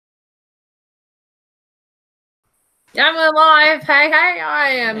I'm alive. Hey, I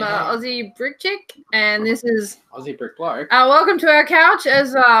am Aussie Brick Chick, and this is Aussie Brick Bloke. Welcome to our couch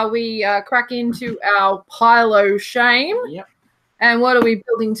as we crack into our pile of shame. Yep. And what are we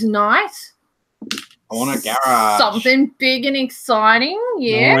building tonight? I want a garage. Something big and exciting,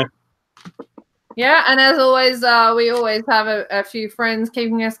 yeah. Nice. Yeah, and as always, we always have a few friends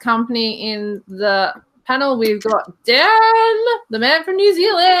keeping us company in the panel. We've got Dan, the man from New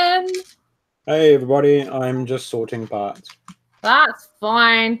Zealand. Hey everybody, I'm just sorting parts. That's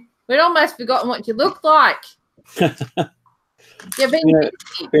fine. We'd almost forgotten what you look like. You've been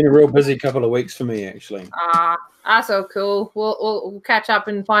busy. Been a real busy couple of weeks for me, actually. That's so cool. We'll catch up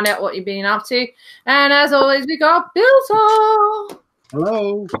and find out what you've been up to. And as always, we got Bilter.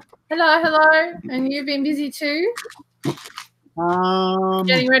 Hello. Hello. And you've been busy too?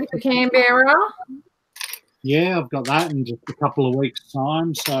 Getting ready for Canberra? Yeah, I've got that in just a couple of weeks'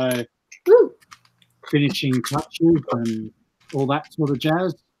 time. So Woo. Finishing touches and all that sort of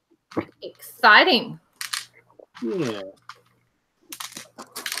jazz. Exciting. Yeah.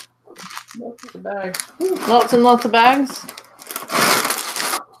 Lots of bags. Lots and lots of bags.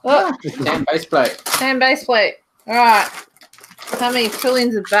 Oh, And base plate. and base plate. All right. How many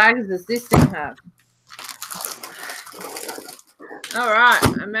trillions of bags does this thing have? All right.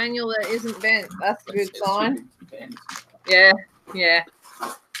 A manual that isn't bent. That's a good sign. Yeah.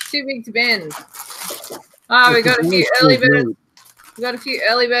 Too big to bend. Oh, we got a few early birds. We got a few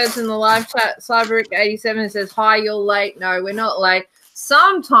early birds in the live chat. Cyberrick87 says, "Hi, you're late." No, we're not late.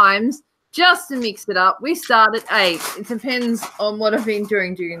 Sometimes, just to mix it up, we start at 8. It depends on what I've been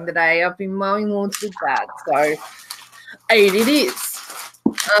doing during the day. I've been mowing lawns with Dad, so 8 it is.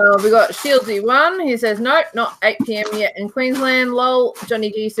 We got Shieldsy1. He says, "Nope, not 8 p.m. yet in Queensland." Lol.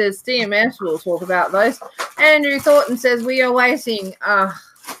 Johnny G says, "CMS." We'll talk about those. Andrew Thornton says, "We are waiting."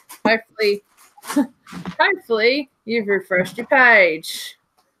 Hopefully you've refreshed your page.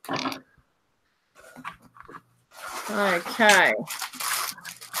 Okay.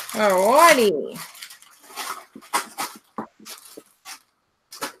 Alrighty.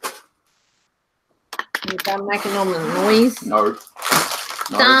 You done making all the noise? No.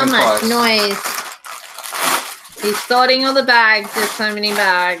 So much noise. He's sorting all the bags. There's so many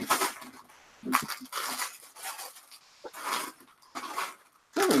bags.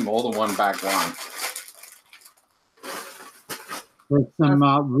 Probably more than one bag one. There's some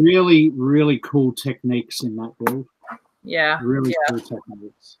really, really cool techniques in that build. Yeah. Really cool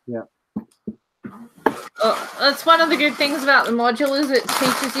techniques. Yeah. That's one of the good things about the modulars. It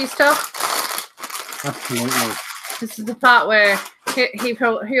teaches you stuff. Absolutely. This is the part where he'll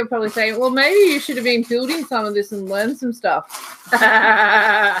probably say, "Well, maybe you should have been building some of this and learned some stuff."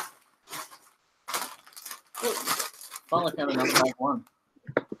 Finally found another bag one.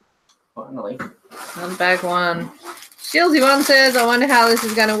 Finally. Another bag one. Shieldsy1 says, "I wonder how this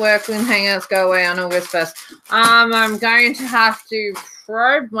is going to work when Hangouts go away on August 1st. I'm going to have to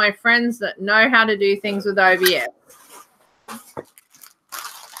probe my friends that know how to do things with OBS.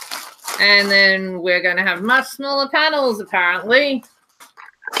 And then we're going to have much smaller panels, apparently.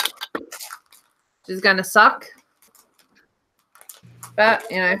 Which is going to suck. But,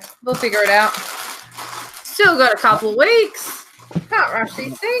 we'll figure it out. Still got a couple of weeks. Can't rush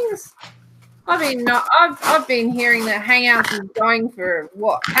these things. I've been hearing that Hangouts is going for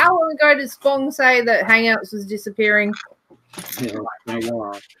what? How long ago did Spong say that Hangouts was disappearing?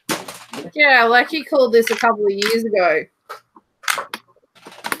 Yeah, like he called this a couple of years ago.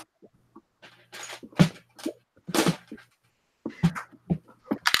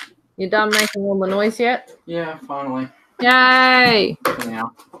 You done making all the noise yet? Yeah, finally. Yay!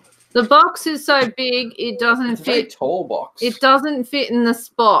 Now. The box is so big it doesn't It's a very fit. tall box. It doesn't fit in the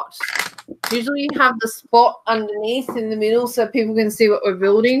spot. Usually you have the spot underneath in the middle so people can see what we're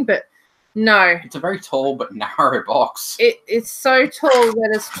building, but no. It's a very tall but narrow box. It's so tall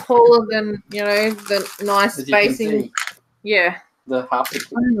that it's taller than, the nice As you can spacing. see, Yeah. the half. I think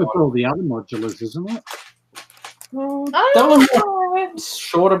it's all the other modulars, isn't it? I That don't one know.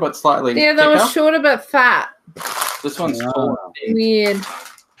 shorter but slightly Yeah, they thicker. were shorter but fat. This one's Yeah. tall and big. Weird.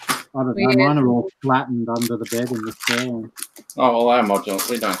 I don't Weird. know. Mine are all flattened under the bed in the store. Oh, well, our modular.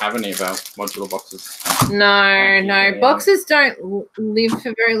 We don't have any of our modular boxes. No. Yeah. Boxes don't live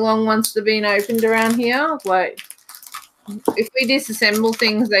for very long once they're being opened around here. Like, if we disassemble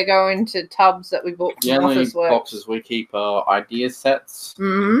things, they go into tubs that we bought The from only Office Works. boxes we keep are idea sets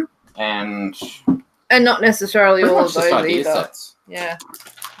Mm-hmm. and And not necessarily pretty all much of just those idea either. sets. Yeah.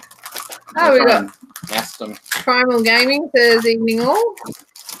 Oh, we Try got and nest them. Primal Gaming says, "Evening all."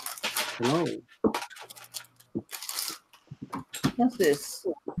 Hello. What's this?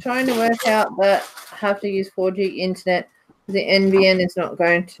 Trying to work out that have to use 4G internet. The NBN is not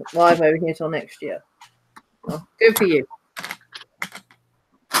going to live over here till next year. Well, good for you.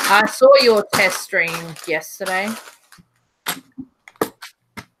 I saw your test stream yesterday.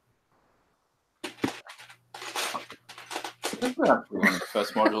 This is actually one of the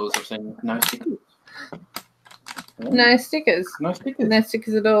first modules I've seen with no stickers. Yeah. No stickers. No stickers. No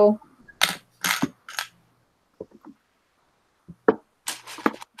stickers at all.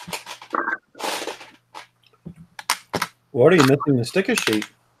 What are you missing the sticker sheet?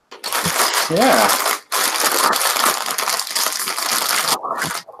 Yeah.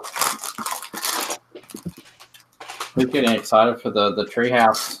 We're getting excited for the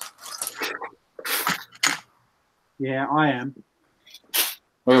treehouse. Yeah, I am.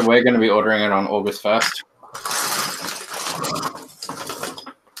 We're going to be ordering it on August 1st.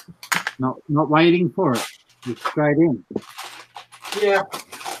 Not waiting for it. Just straight in. Yeah.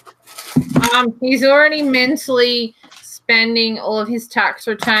 He's already mentally spending all of his tax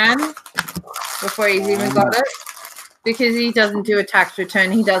return before he's even got it, because he doesn't do a tax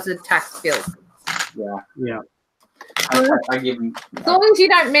return, he does a tax bill. Yeah. Yeah. I give him. As long as you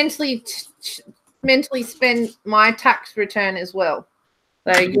don't mentally spend my tax return as well.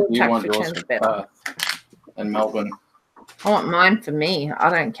 So your You tax want yours returns are for better. Perth and Melbourne. I want mine for me. I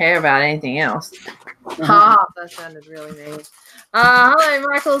don't care about anything else. Ha, that sounded really mean. Hello,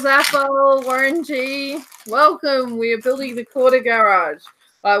 Michael Zappel, Warren G. Welcome. We are building the quarter garage.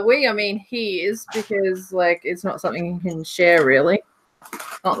 By we, I mean he is, because like it's not something you can share really.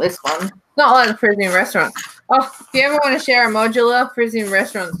 Not this one. Not like the Prison Restaurant. Oh, if you ever want to share a modular, Prison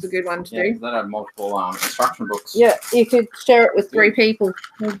Restaurant's a good one to do. That have multiple instruction books. Yeah, you could share it with 3 people.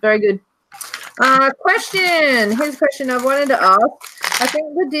 It's very good. Question. Here's a question I wanted to ask. I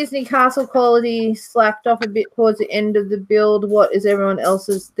think the Disney castle quality slacked off a bit towards the end of the build. What is everyone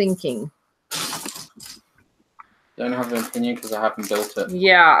else's thinking? Don't have an opinion because I haven't built it.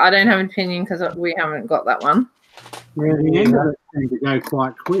 Yeah, I don't have an opinion because we haven't got that one. Yeah, the end of it seemed to go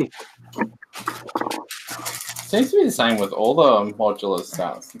quite quick. Seems to be the same with all the modular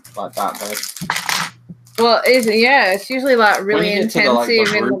stuff like that. Well, it's usually like really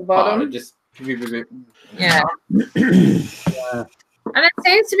intensive in the bottom. It just yeah. And it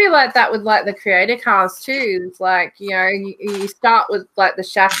seems to be like that with like the creator cars too. It's like, you know, you start with like the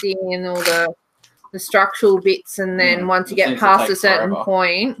chassis and all the structural bits, and then once you get past a certain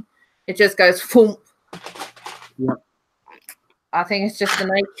point, it just goes thump. Yep. I think it's just the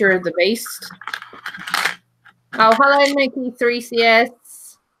nature of the beast. Oh, hello, Mickey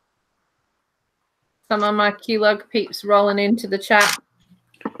 3CS. Some of my Q-Lug peeps rolling into the chat.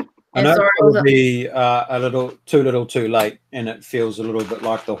 I know it will be a little too late, and it feels a little bit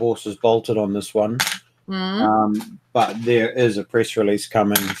like the horse is bolted on this one. But there is a press release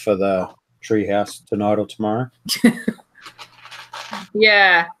coming for the treehouse tonight or tomorrow.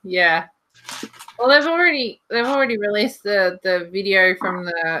 Yeah. Well, they've already released the video from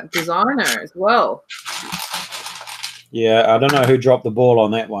the designer as well. Yeah, I don't know who dropped the ball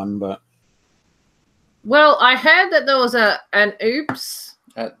on that one, but well, I heard that there was an oops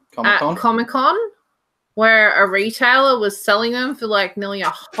at Comic-Con where a retailer was selling them for like nearly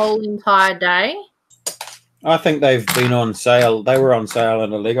a whole entire day. I think they've been on sale. They were on sale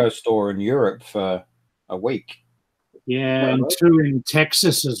in a Lego store in Europe for a week. Yeah, and 2 in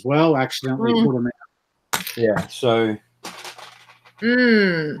Texas as well. Accidentally put them out. Yeah, so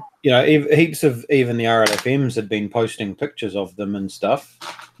you know, heaps of even the RLFMs had been posting pictures of them and stuff.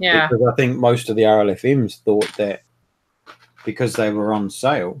 Yeah, because I think most of the RLFMs thought that because they were on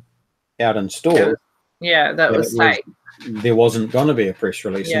sale out in stores, that was safe. There wasn't going to be a press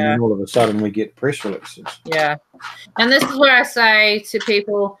release, and then all of a sudden we get press releases. Yeah, and this is where I say to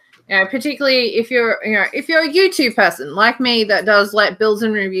people, you know, particularly if you're a YouTube person like me that does like builds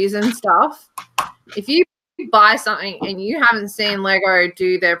and reviews and stuff, if you buy something and you haven't seen Lego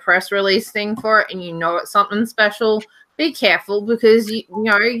do their press release thing for it, and you know it's something special, be careful, because you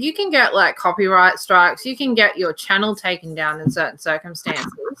know you can get like copyright strikes, you can get your channel taken down in certain circumstances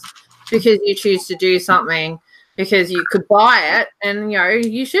because you choose to do something. Because you could buy it, and you know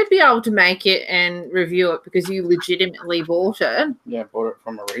you should be able to make it and review it because you legitimately bought it. Yeah, bought it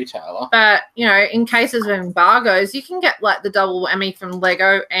from a retailer. But you know, in cases of embargoes, you can get like the double whammy from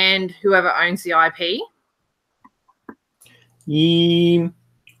Lego and whoever owns the IP.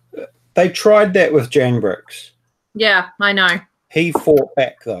 They tried that with Jan Bricks. Yeah, I know. He fought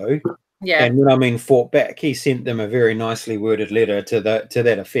back though. Yeah. And when I mean fought back, he sent them a very nicely worded letter to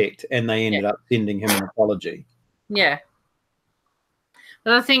that effect, and they ended up sending him an apology. Yeah.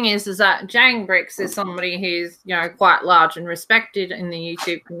 The thing is that Jane Bricks is somebody who's, you know, quite large and respected in the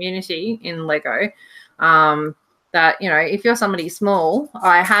YouTube community in Lego. That, you know, if you're somebody small,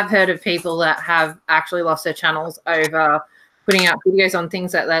 I have heard of people that have actually lost their channels over putting out videos on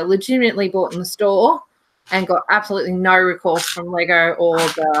things that they legitimately bought in the store and got absolutely no recourse from Lego or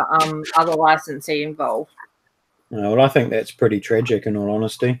the other licensee involved. Well, I think that's pretty tragic, in all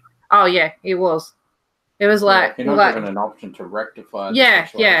honesty. Oh yeah, it was. It was like, you're not like, given an option to rectify the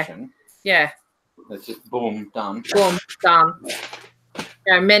situation. Yeah. It's just boom, done. Boom, done. You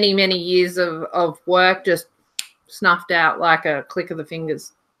know, many years of work just snuffed out like a click of the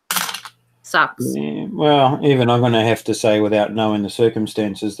fingers. Sucks. Yeah, well, even I'm going to have to say, without knowing the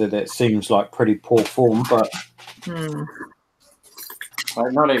circumstances, that seems like pretty poor form. But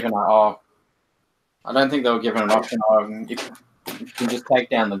like, not even I don't think they were given an option. If you can just take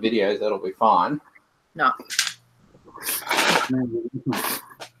down the videos, that'll be fine. No.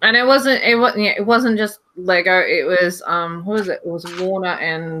 And it wasn't just Lego. It was what was it? It was Warner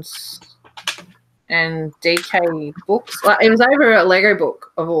and DK Books. Like, it was over a Lego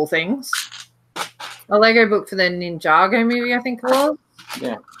book of all things. A Lego book for the Ninjago movie, I think it was.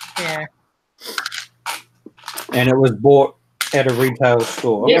 Yeah. Yeah. And it was bought at a retail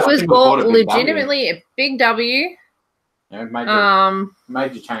store. It was bought legitimately at Big W. Yeah,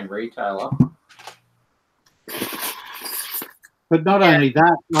 major chain retailer. But not only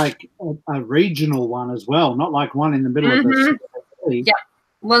that, like a regional one as well, not like one in the middle of the city. Yeah,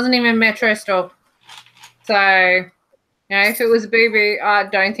 wasn't even a Metro store. So, you know, if it was a boo-boo, I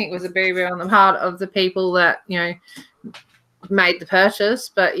don't think it was a boo-boo on the part of the people that, you know, made the purchase.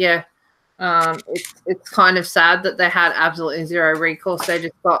 But yeah, it's kind of sad that they had absolutely zero recourse. They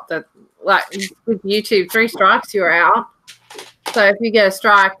just got the, like with YouTube, 3 strikes, you're out. So if you get a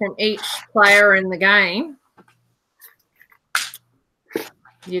strike from each player in the game,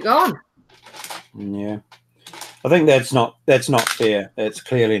 you're gone. Yeah, I think that's not fair. That's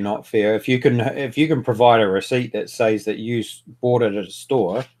clearly not fair. If you can provide a receipt that says that you bought it at a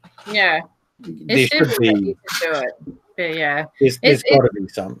store, yeah, there should be. You can do it. But yeah, there's got to be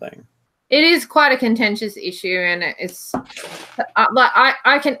something. It is quite a contentious issue, and it's like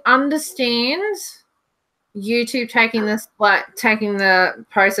I can understand YouTube taking the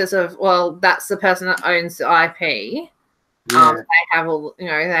process of, well, that's the person that owns the IP. Yeah. They have all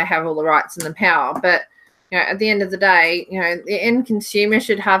the rights and the power, but you know, at the end of the day, you know, the end consumer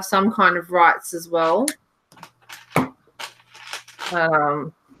should have some kind of rights as well. Yeah,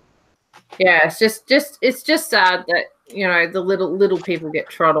 it's just sad that, you know, the little people get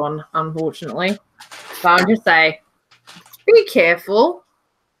trod on, unfortunately. But I'll just say, be careful.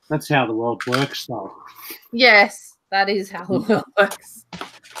 That's how the world works, though. Yes, that is how the world works.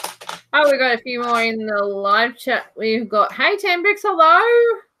 Oh, we got a few more in the live chat. We've got, hey, Tambrix, hello.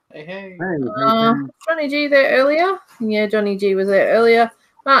 Hey. Johnny G there earlier. Yeah, Johnny G was there earlier.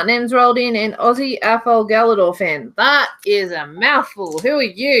 Martin M's rolled in, and Aussie Afol Galador fan. That is a mouthful. Who are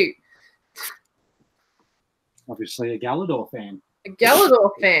you? Obviously a Galador fan. A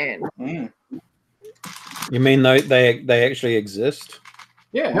Galador fan. Mm. You mean they actually exist?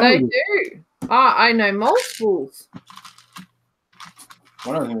 Yeah. They do. I know multiples.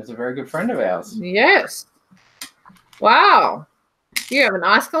 One of them is a very good friend of ours. Yes. Wow. You have a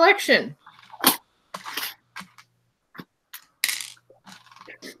nice collection.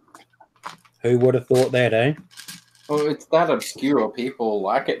 Who would have thought that, eh? Well, it's that obscure. People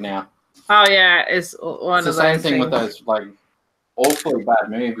like it now. Oh, yeah. It's one of those the same thing things. with those, like, awfully bad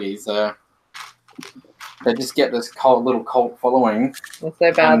movies. They just get this little cult following. It's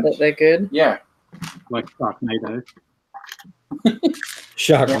so bad that they're good. Yeah. Like Sharknado.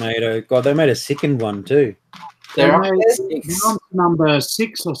 Sharknado. God, they made a second one too. They're on number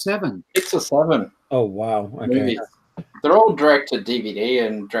 6 or 7. 6 or 7. Oh wow! Okay. Movies. They're all direct to DVD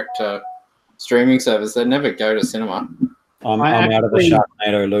and direct to streaming service. They never go to cinema. I'm out of the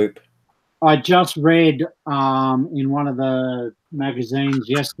Sharknado loop. I just read in one of the magazines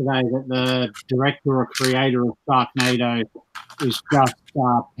yesterday that the director or creator of Sharknado is just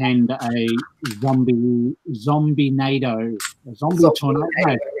penned a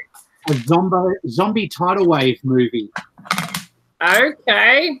zombie tidal wave movie.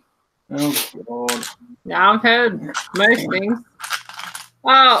 Okay. Oh God. Now I've heard most things.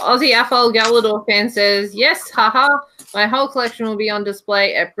 Oh, Aussie Afol Galador fan says, yes, haha. My whole collection will be on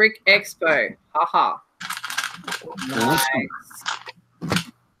display at Brick Expo. Haha. Nice.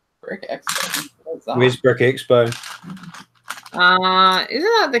 Brick Expo. Where's Brick Expo?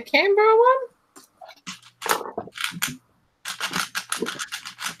 Isn't that the Canberra one?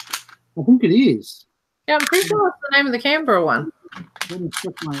 I think it is. Yeah, I'm pretty sure that's the name of the Canberra one. Let me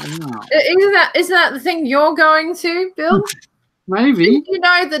check my email. Is that the thing you're going to, Bill? Maybe. Do you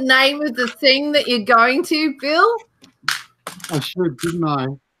know the name of the thing that you're going to, Bill? I should, didn't I?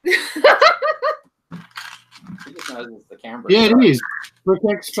 He just knows it's the Canberra. Yeah, it is. Brick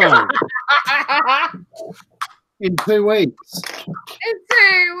Expo. In 2 weeks. In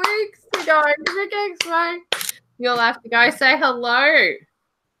 2 weeks to go to Brick Expo. You'll have to go say hello.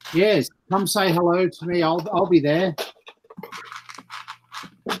 Yes, come say hello to me. I'll be there.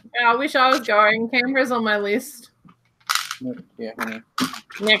 Yeah, I wish I was going. Canberra's on my list. Yeah, honey.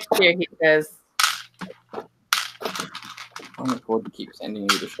 Next year, he says. I'm looking forward to keep sending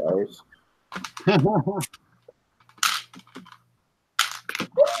you the shows.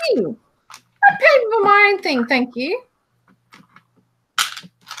 Ooh, I paid for my own thing, thank you.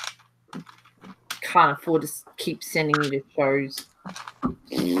 Can't afford to keep sending you to shows. Are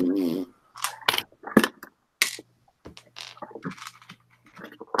you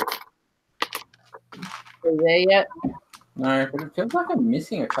there yet? No, but it feels like I'm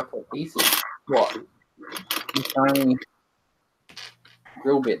missing a couple of pieces. What? You shiny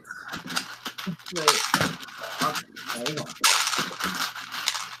drill bits.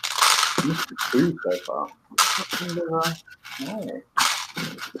 Two so far. No.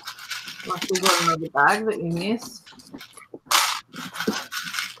 I still got another bag that you missed.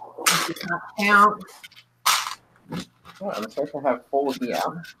 You can't count. Well, I'm supposed to have 4 here.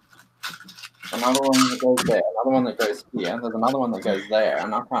 Another one that goes there. Another one that goes here. There's another one that goes there,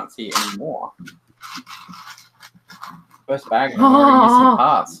 and I can't see any more. First bag, and I'm already missing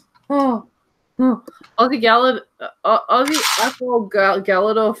parts. Aussie Apple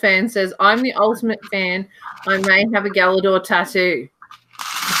Galador fan says, "I'm the ultimate fan. I may have a Galador tattoo."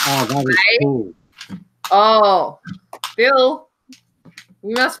 Oh, that is cool. Oh, Bill,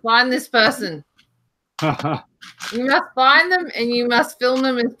 you must find this person. You must find them and you must film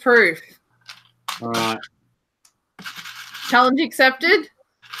them as proof. All right. Challenge accepted?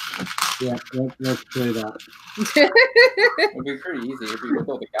 Yeah, let's do that. It'd be pretty easy if we got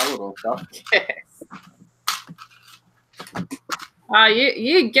all the Galador stuff. Yes.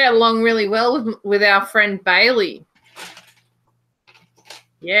 You get along really well with our friend Bailey.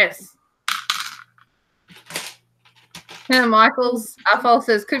 Yes. Hannah Michaels, Afol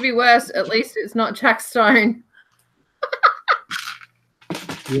says, could be worse. At least it's not Jack Stone.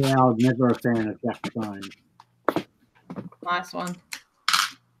 Yeah, I was never a fan of Jack Stone. Nice one.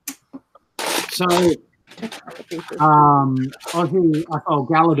 So, Aussie Afol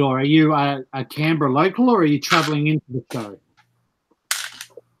Galador, are you a Canberra local or are you travelling into the show?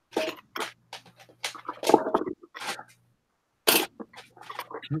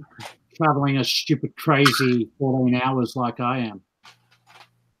 Traveling a stupid, crazy 14 hours like I am.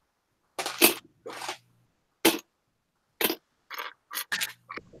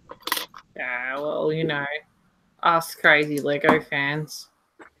 Yeah, well, you know, us crazy Lego fans.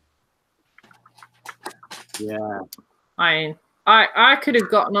 Yeah. I could have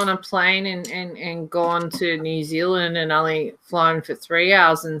gotten on a plane and gone to New Zealand and only flown for 3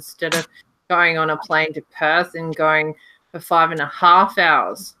 hours instead of going on a plane to Perth and going for 5.5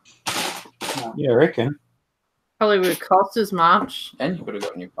 hours. Yeah, I reckon. Probably would have cost as much. And you could have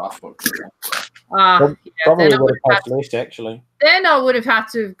got a new passport. Yeah, Probably then would have cost less, actually. Then I would have had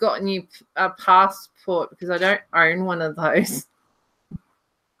to have gotten you a passport because I don't own one of those.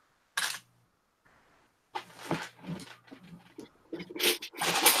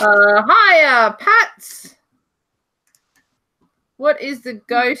 Hi, Pats. What is the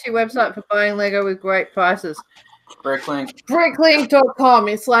go-to website for buying Lego with great prices? Bricklink. Bricklink.com.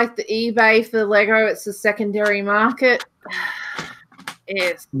 It's like the eBay for Lego. It's a secondary market.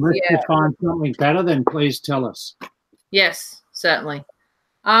 Yes. Unless you find something better, then please tell us. Yes, certainly.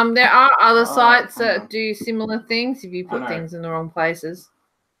 There are other sites that do similar things if you put things in the wrong places.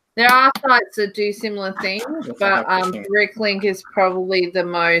 There are sites that do similar things, but Bricklink is probably the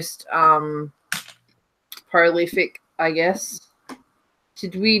most prolific, I guess.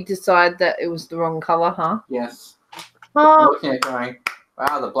 Did we decide that it was the wrong color, huh? Yes. Oh. Looking at going,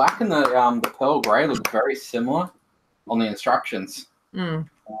 wow, the black and the pearl grey look very similar on the instructions. Mm.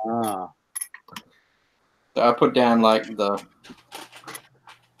 Ah. So I put down like the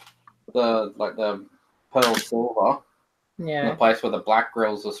pearl silver. Yeah. In the place where the black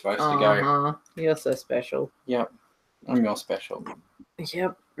grills are supposed to go. You're so special. Yep. I'm your special.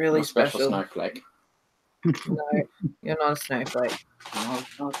 Yep, really special snowflake. No, you're not a snowflake. Not a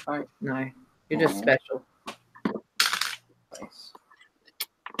snowflake? No, you're just special. Thanks.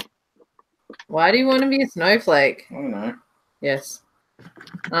 Why do you want to be a snowflake? I don't know. Yes.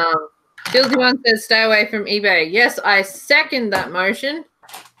 Guilty One says stay away from eBay. Yes, I second that motion.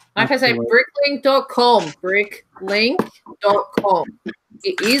 Like Absolutely. I say, bricklink.com. Bricklink.com.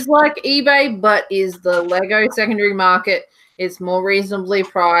 It is like eBay, but is the Lego secondary market. It's more reasonably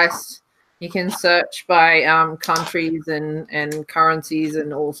priced. You can search by countries and currencies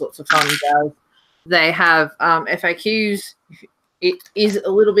and all sorts of fun jazz. They have FAQs. It is a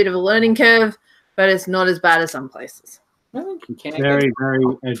little bit of a learning curve, but it's not as bad as some places. Very, very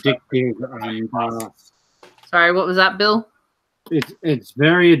addictive. And sorry, what was that, Bill? It's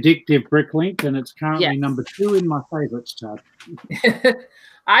very addictive, Bricklink, and it's currently number 2 in my favourites tab.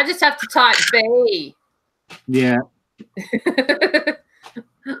 I just have to type B. Yeah.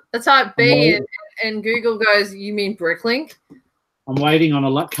 I type B and Google goes, you mean Bricklink? I'm waiting on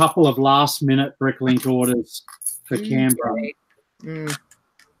a couple of last-minute Bricklink orders for Canberra. Mm.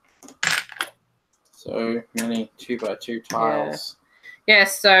 So many 2x2 tiles.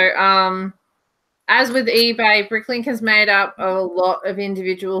 Yes, so as with eBay, Bricklink is made up of a lot of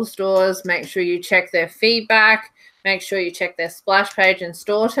individual stores. Make sure you check their feedback. Make sure you check their splash page and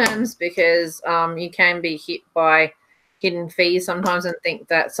store terms, because you can be hit by hidden fees sometimes and think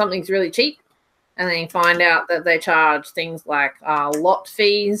that something's really cheap, and then you find out that they charge things like lot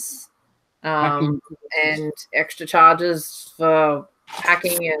fees and extra charges for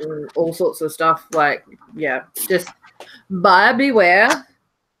packing and all sorts of stuff. Like, yeah, just buyer beware.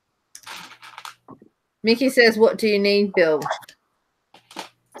 Mickey says, what do you need, Bill?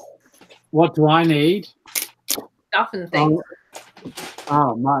 What do I need? Stuff and things.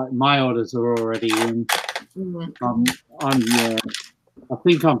 My orders are already in. I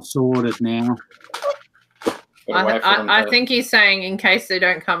think I'm sorted now. I think he's saying in case they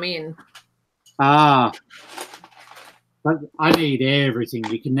don't come in. But I need everything.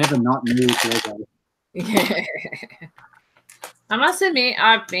 You can never not need Lego. Yeah. I must admit,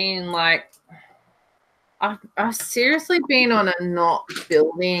 I've been like, I've seriously been on a not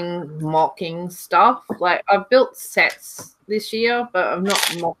building, mocking stuff. Like, I've built sets this year, but I've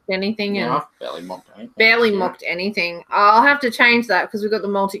not mocked anything. Yeah, and I've barely mocked anything. I'll have to change that because we've got the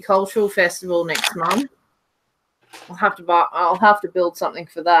Multicultural Festival next month. I'll have to build something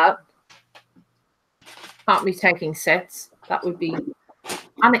for that. Can't be taking sets. That would be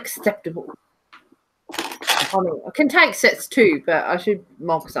unacceptable. I mean, I can take sets too, but I should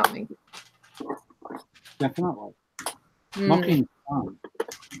mock something. Definitely. Mocking fun.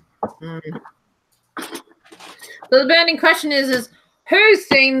 So the burning question is who's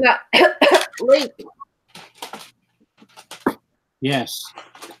seen that leak? Yes.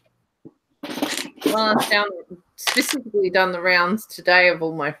 Well, I've specifically done the rounds today of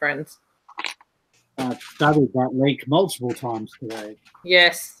all my friends. I've studied that leak multiple times today.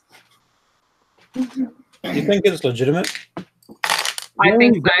 Yes. Do you think it's legitimate? I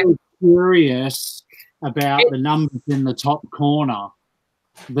think so. Very curious about the numbers in the top corner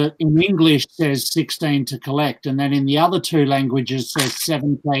that in English says 16 to collect, and then in the other two languages says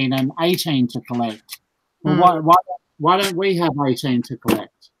 17 and 18 to collect. Well, why don't we have 18 to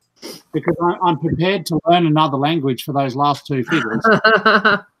collect? Because I'm prepared to learn another language for those last two figures.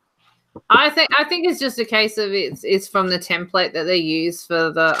 I think it's just a case of it's from the template that they use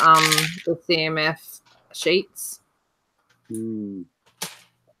for the CMF sheets.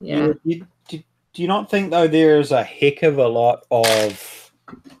 Yeah. Do you not think, though, there's a heck of a lot of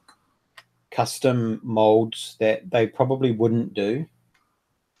custom molds that they probably wouldn't do?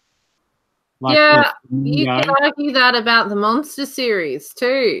 Like you can argue that about the Monster series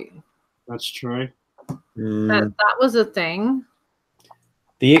too. That's true. That was a thing.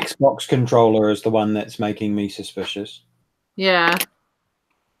 The Xbox controller is the one that's making me suspicious. Yeah.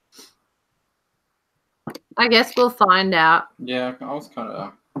 I guess we'll find out. Yeah, I was kind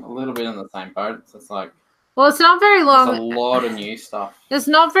of a little bit in the same boat. It's just like, well, it's not very long. There's a lot of new stuff. It's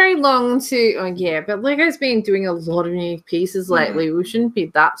not very long to. Oh, yeah, but Lego's been doing a lot of new pieces lately. We shouldn't be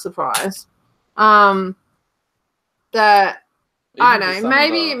that surprised. That I don't know.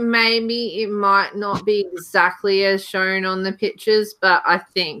 Maybe it might not be exactly as shown on the pictures, but I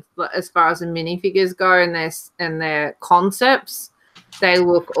think as far as the minifigures go and their concepts, they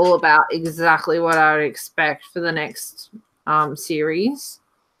look all about exactly what I would expect for the next series.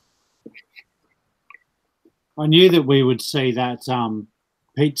 I knew that we would see that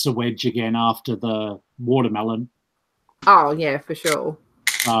pizza wedge again after the watermelon. Oh yeah, for sure.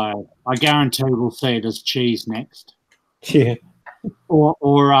 I guarantee we'll see it as cheese next. Yeah.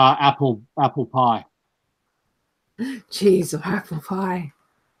 Or apple pie. Cheese or apple pie.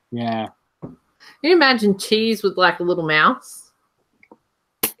 Yeah. Can you imagine cheese with like a little mouse?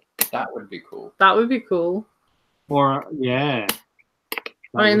 That would be cool. That would be cool. Or yeah.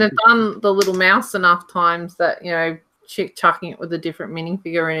 I mean, they've done the little mouse enough times that, you know, chucking it with a different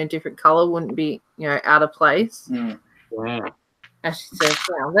minifigure in a different color wouldn't be, you know, out of place. Mm. Yeah. Ashley says,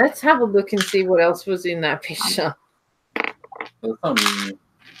 well, let's have a look and see what else was in that picture. There's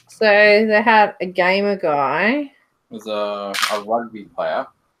So they had a gamer guy. There's a rugby player.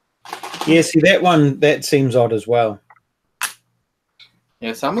 Yeah, see, that seems odd as well.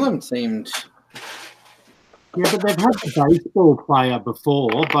 Yeah, some of them seemed... Yeah, but they've had the baseball player before,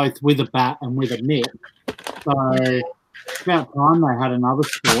 both with a bat and with a mitt. So it's about time they had another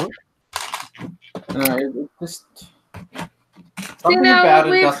sport. No, it just... Something about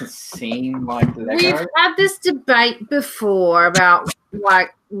it doesn't seem like Lego. We've had this debate before about,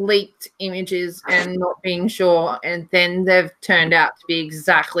 like, leaked images and not being sure, and then they've turned out to be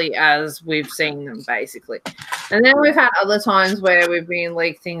exactly as we've seen them, basically. And then we've had other times where we've been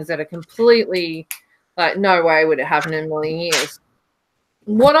leaked things that are completely, like, no way would it happen in a million years.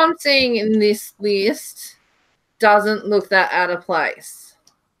 What I'm seeing in this list doesn't look that out of place.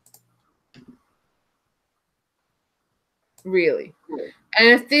 Really. And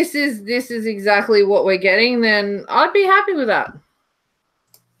if this is exactly what we're getting, then I'd be happy with that.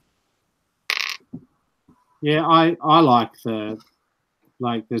 Yeah, I like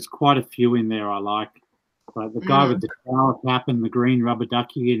there's quite a few in there I like. Like the guy with the shower cap and the green rubber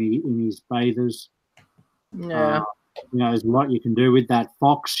ducky in his bathers. Yeah. You know, there's a lot you can do with that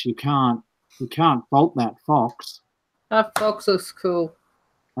fox. You can't fault that fox. That fox looks cool.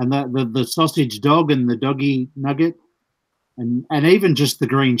 And the sausage dog and the doggy nugget. And even just the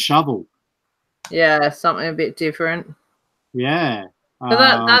green shovel. Yeah, something a bit different. Yeah.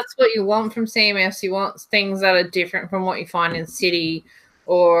 But that's what you want from CMS. You want things that are different from what you find in City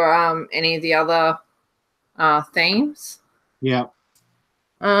or any of the other themes. Yeah.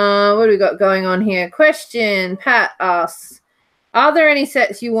 What do we got going on here? Question. Pat asks, are there any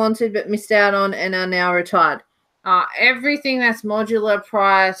sets you wanted but missed out on and are now retired? Everything that's modular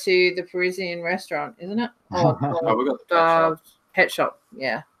prior to the Parisian restaurant, isn't it? Oh, we got the pet shop.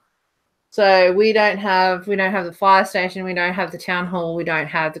 Yeah. So we don't have the fire station. We don't have the town hall. We don't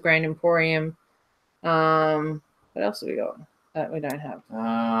have the Grand Emporium. What else have we got that we don't have?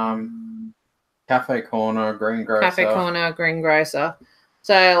 Cafe Corner, Greengrocer. Cafe Corner, Greengrocer.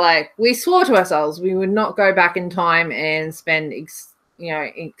 So, like, we swore to ourselves we would not go back in time and spend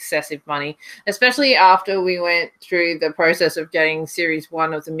excessive money, especially after we went through the process of getting series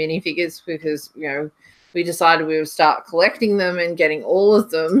 1 of the minifigures, because, you know, we decided we would start collecting them and getting all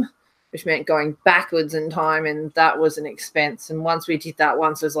of them, which meant going backwards in time, and that was an expense. And once we did that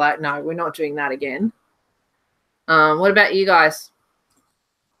once, it was like, no, we're not doing that again. What about you guys?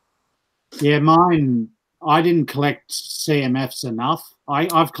 Yeah, mine, I didn't collect CMFs enough.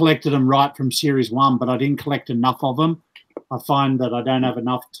 I've collected them right from series 1, but I didn't collect enough of them. I find that I don't have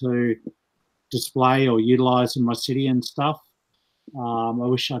enough to display or utilize in my city and stuff. I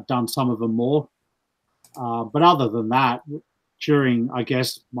wish I'd done some of them more. But other than that, during, I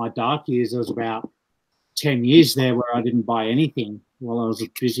guess, my dark years, there was about 10 years there where I didn't buy anything while I was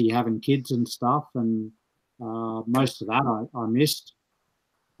busy having kids and stuff, and most of that I missed.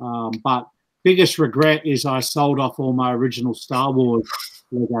 But biggest regret is I sold off all my original Star Wars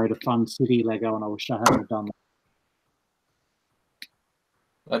Lego to Fun City Lego, and I wish I hadn't done that.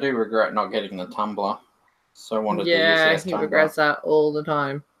 I do regret not getting the tumbler. So I wanted to use Yeah, he regrets that all the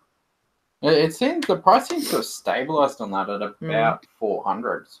time. It seems the price seems to have stabilized on that at about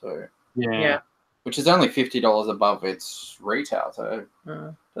 $400. So yeah, which is only $50 above its retail. So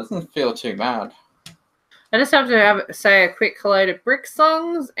it doesn't feel too bad. I just have to say a quick hello to Brick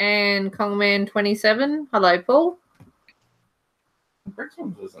Songs and Kongman27. Hello, Paul. Brick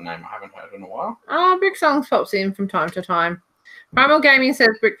Songs is a name I haven't heard in a while. Brick Songs pops in from time to time. Primal Gaming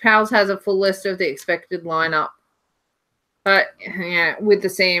says Brick Pals has a full list of the expected lineup. But yeah, with the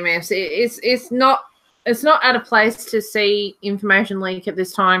CMS, it's not out of place to see information leak at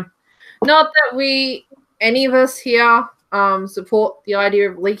this time. Not that any of us here support the idea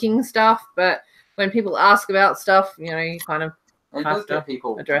of leaking stuff, but when people ask about stuff, you know, you kind of have to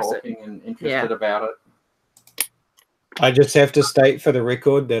people address talking and interested about it. I just have to state for the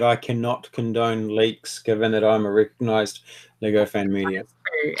record that I cannot condone leaks, given that I'm a recognised Lego fan media.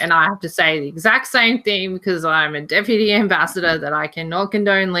 And I have to say the exact same thing because I'm a deputy ambassador, that I cannot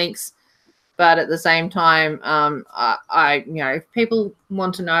condone leaks. But at the same time, I if people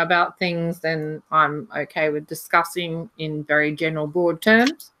want to know about things, then I'm okay with discussing in very general broad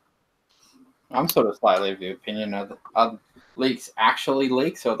terms. I'm sort of slightly of the opinion are leaks actually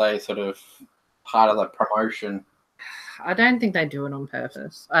leaks, or are they sort of part of the promotion? I don't think they do it on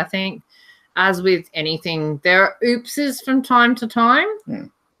purpose. I think as with anything, there are oopses from time to time.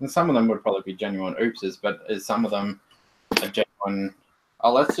 And some of them would probably be genuine oopses, but is some of them a genuine,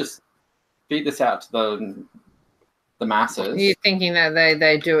 oh, let's just feed this out to the masses. You're thinking that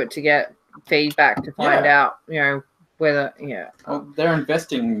they do it to get feedback to find out, you know, whether, Well, they're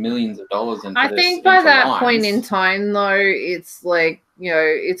investing millions of dollars into I think by that point in time, though, it's like, you know,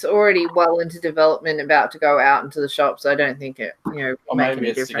 it's already well into development, about to go out into the shops. I don't think it, you know, or maybe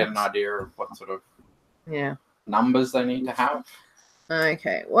it's to get an idea of what sort of numbers they need to have.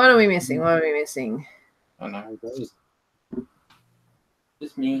 Okay, what are we missing? What are we missing? I don't know.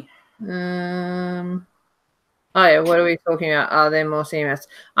 Just me. Oh yeah, what are we talking about? Are there more CMFs?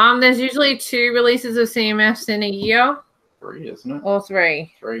 There's usually 2 releases of CMFs in a year. 3, isn't it? Or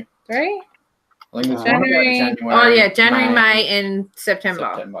 3? 3. 3? I think there's January. one about January. Oh yeah, January, May, and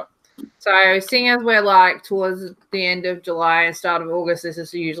September. So seeing as we're like towards the end of July and start of August, this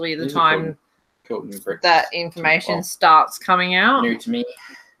is usually the time that information starts coming out. New to me.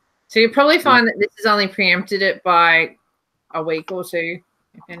 So you'll probably find that this has only preempted it by a week or 2,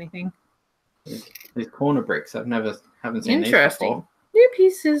 if anything. These corner bricks, haven't seen these before. New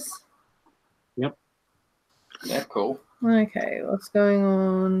pieces. Yep. Yeah, cool. Okay, what's going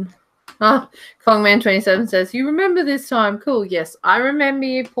on? Oh, Kongman27 says, you remember this time. Cool, yes. I remember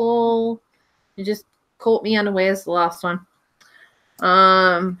you, Paul. You just caught me unawares the last time.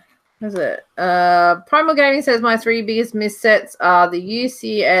 What is it? Primal Gaming says, my 3 biggest missets are the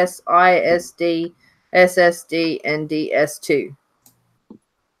UCS, ISD, SSD, and DS2.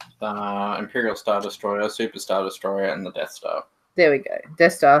 The Imperial Star Destroyer, Super Star Destroyer, and the Death Star. There we go.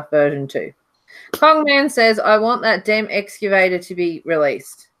 Death Star version 2. Kongman says, I want that damn excavator to be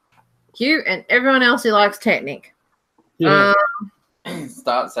released. You and everyone else who likes Technic. Yeah.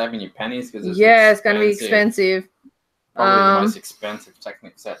 Start saving your pennies because it's going to be expensive. Probably the most expensive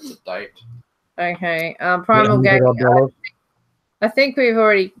Technic set to date. Okay. Primal Gaming. I think we've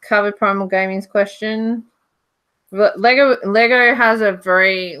already covered Primal Gaming's question. But Lego has a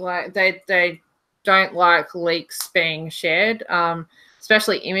very, like, they don't like leaks being shared,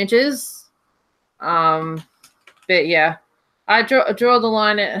 especially images. But yeah, I draw the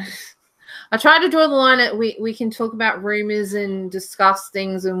line at. I try to draw the line at we can talk about rumors and discuss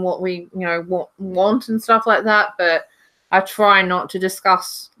things and what we want and stuff like that, but I try not to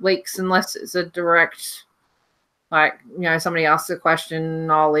discuss leaks unless it's a direct. Like, somebody asks a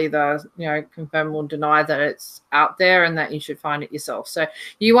question, I'll either, confirm or deny that it's out there and that you should find it yourself. So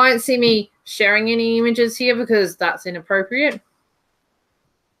you won't see me sharing any images here because that's inappropriate.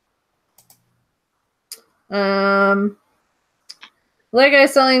 Lego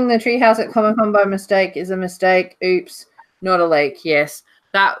selling the treehouse at Comic-Con by mistake is a mistake. Oops, not a leak. Yes,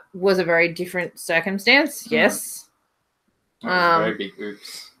 that was a very different circumstance. Yes. That was a very big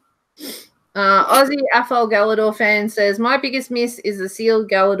oops. Aussie Aphel Galador fan says, my biggest miss is the sealed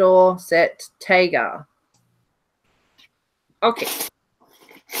Galador set Tagar. Okay.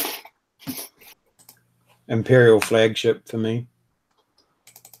 Imperial flagship for me.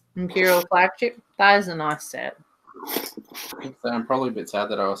 Imperial flagship? That is a nice set. I'm probably a bit sad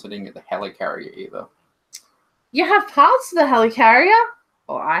that I also didn't get the helicarrier either. You have parts of the helicarrier?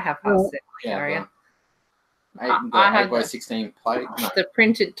 Oh, I have parts of the helicarrier. I had the 16 plate. No. The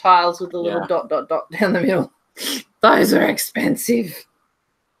printed tiles with the little dot down the middle. Those are expensive.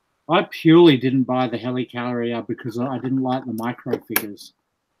 I purely didn't buy the helicarrier because I didn't like the micro figures.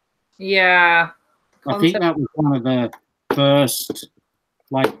 Yeah. I think that was one of the first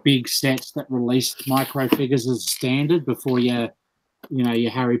big sets that released micro figures as standard before your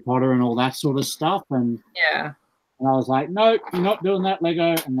Harry Potter and all that sort of stuff. And I was like, no, you're not doing that,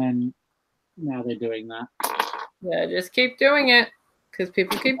 Lego. And then now they're doing that. Yeah, just keep doing it because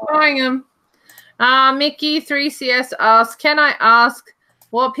people keep buying them. Mickey3CS asks, can I ask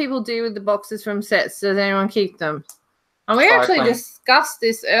what people do with the boxes from sets? Does anyone keep them? And we actually discussed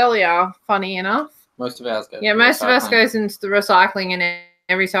this earlier, funny enough. Most of ours goes. Yeah, most of us goes into the recycling, and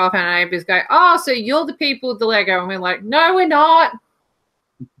every so often our neighbors go, oh, so you're the people with the Lego. And we're like, no, we're not.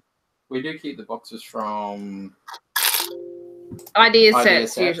 We do keep the boxes from idea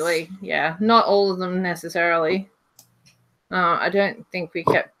sets usually. Yeah, not all of them necessarily. I don't think we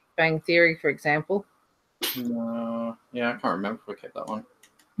kept Bang Theory, for example. No, yeah, I can't remember if we kept that one.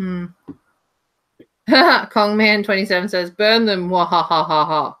 Kongman27 says, burn them,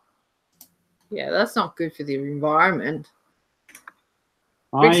 wahahaha. Yeah, that's not good for the environment.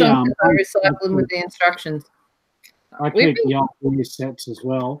 Recycle them with the instructions. I keep the old sets as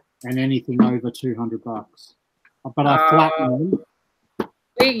well, and anything over $200. But I flatten them.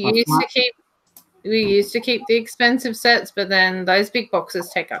 We used to keep we used to keep the expensive sets, but then those big boxes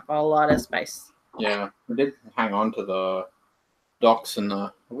take up a lot of space. Yeah, we did hang on to the docks and the.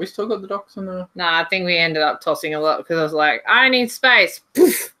 Have we still got the docks and the? Nah, I think we ended up tossing a lot because I was like, I need space.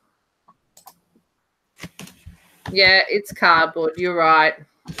 Poof. Yeah, it's cardboard. You're right.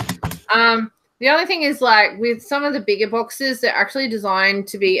 The only thing is, like, with some of the bigger boxes, they're actually designed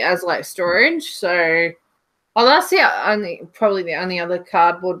to be as like storage. So, that's probably the only other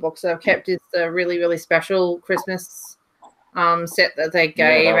cardboard box I've kept is the really, really special Christmas set that they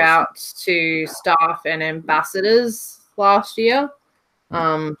gave out to staff and ambassadors last year.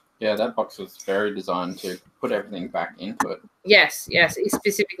 Yeah, that box was very designed to put everything back into it. Yes, it's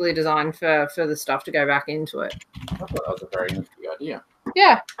specifically designed for the stuff to go back into it. I thought that was a very nifty idea.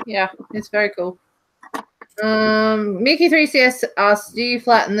 Yeah, it's very cool. Mickey3CS asks, do you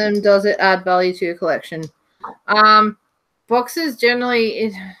flatten them? Does it add value to your collection? Boxes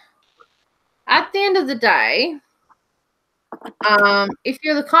generally, at the end of the day, if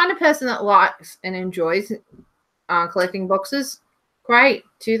you're the kind of person that likes and enjoys collecting boxes, great,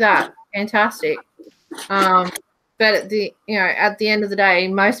 do that, fantastic. But at the end of the day,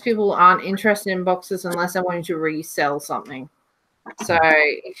 most people aren't interested in boxes unless they're wanting to resell something. So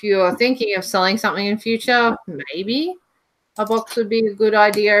if you're thinking of selling something in future, maybe a box would be a good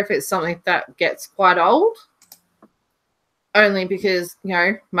idea if it's something that gets quite old. Only because,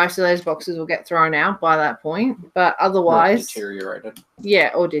 most of those boxes will get thrown out by that point. But otherwise... deteriorated. Yeah,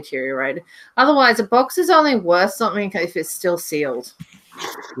 or deteriorated. Otherwise, a box is only worth something if it's still sealed.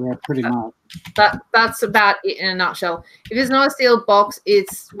 Yeah, pretty much. That's about it in a nutshell. If it's not a sealed box,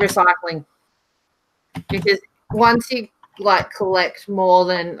 it's recycling. Because once you collect more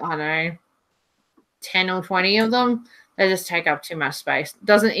than, I don't know, 10 or 20 of them, they just take up too much space.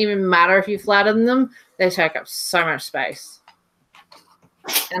 Doesn't even matter if you flatten them, they take up so much space.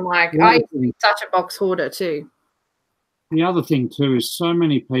 And I used to be such a box hoarder too. The other thing too is so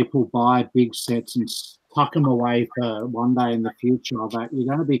many people buy big sets and tuck them away for one day in the future that you're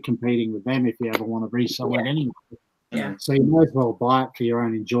going to be competing with them if you ever want to resell it anyway. Yeah. So you might as well buy it for your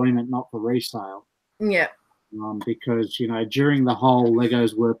own enjoyment, not for resale. Yeah. Because, during the whole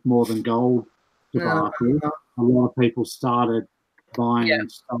Lego's worth more than gold debacle, a lot of people started buying and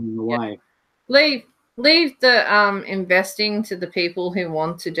selling away. Leave the investing to the people who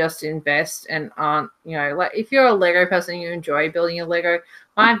want to just invest and aren't, if you're a Lego person and you enjoy building a Lego,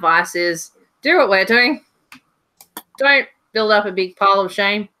 my advice is do what we're doing. Don't build up a big pile of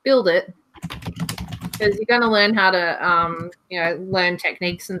shame. Build it. Because you're going to learn how to, learn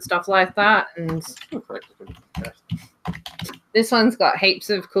techniques and stuff like that. And this one's got heaps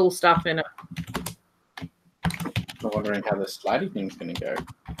of cool stuff in it. I'm wondering how the slidey thing's going to go.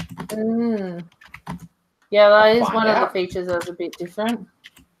 Yeah, that is one of the features that's a bit different.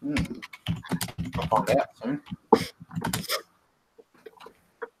 I'll find out soon.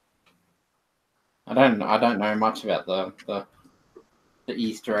 I don't know much about the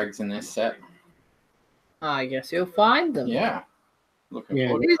Easter eggs in this set. I guess you'll find them. Yeah. Looking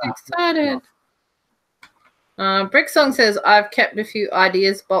forward to He's excited. Bricksong says, I've kept a few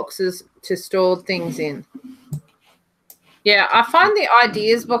ideas boxes to store things in. Yeah, I find the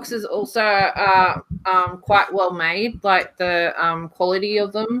ideas boxes also are quite well made. Like the quality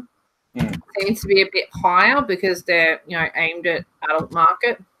of them seems to be a bit higher because they're aimed at adult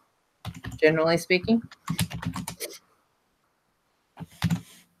market, generally speaking.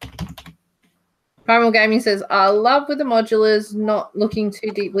 Primal Gaming says, I love with the modulars, not looking too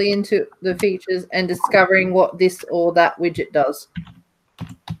deeply into the features and discovering what this or that widget does.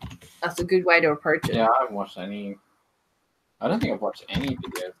 That's a good way to approach it. Yeah, I haven't watched any. I don't think I've watched any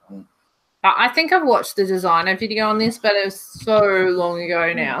videos on. I think I've watched the designer video on this, but it was so long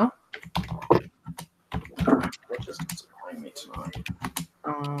ago now. They're just disappointing me tonight.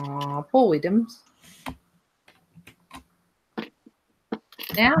 Paul Williams.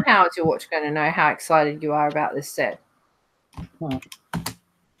 Now, how is your watch going to know how excited you are about this set? You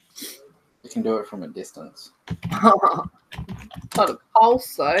can do it from a distance. Not a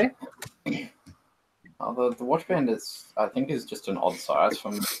pulse, though. The watch band I think is just an odd size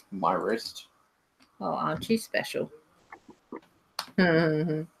from my wrist. Oh, aren't you special?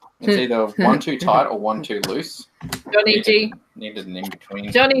 It's either one too tight or one too loose. Johnny G. Needed an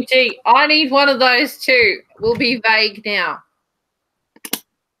in-between. Johnny G, I need one of those too. We'll be vague now.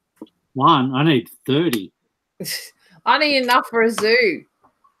 One, I need 30. I need enough for a zoo.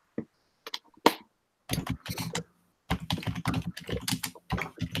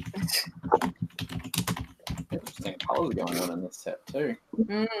 Interesting colours going on in this set too.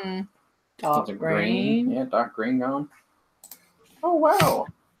 Dark green. Yeah, dark green going. Oh wow.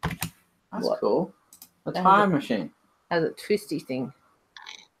 That's cool. A time machine. Has a twisty thing.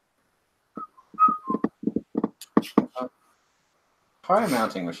 Tire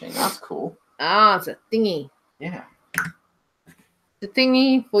mounting machine. That's cool. Ah, it's a thingy. Yeah. The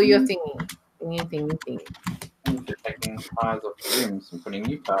thingy for your thingy. Thingy. And you're taking tires off the rims and putting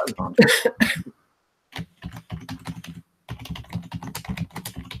new tires on.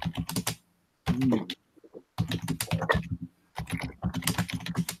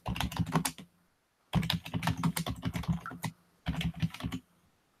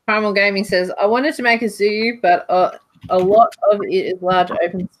 Primal Gaming says, I wanted to make a zoo, but a lot of it is large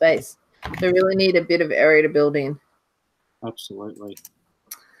open space. So really need a bit of area to build in. Absolutely.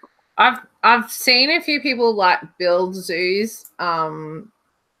 I've seen a few people like build zoos for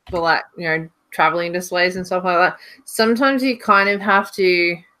like, you know, traveling displays and stuff like that. Sometimes you kind of have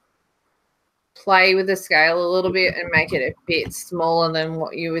to play with the scale a little bit and make it a bit smaller than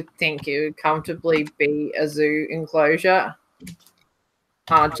what you would think it would comfortably be a zoo enclosure.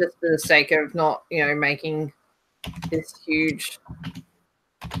 Just for the sake of not, you know, making this huge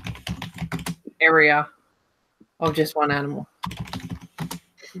area of just one animal.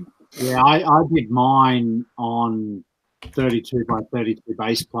 Yeah, I did mine on 32 by 32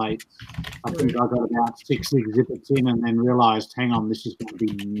 base plates. I think I got about 6 exhibits in and then realised, hang on, this is going to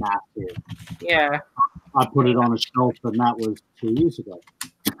be massive. Yeah. I put it on a shelf and that was 2 years ago.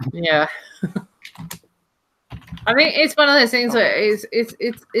 Yeah. I think it's one of those things where it's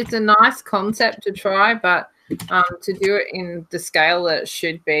a nice concept to try, but to do it in the scale that it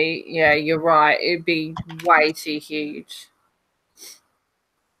should be, yeah, you're right. It'd be way too huge.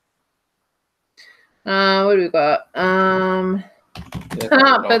 What do we got? But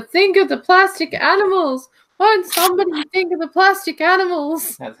think of the plastic animals. Won't somebody think of the plastic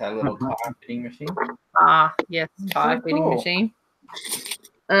animals? That's a little tire fitting machine. Ah, yes, tire fitting machine.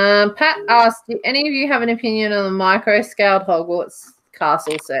 Pat asked, do any of you have an opinion on the micro-scaled Hogwarts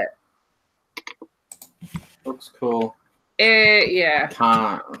castle set? Looks cool. Yeah.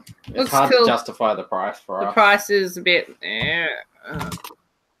 Can't. It's Looks hard cool. to justify the price for us. The price is a bit,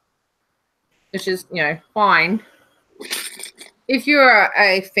 which is, you know, fine. If you're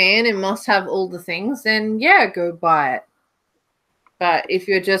a fan and must have all the things, then yeah, go buy it. But if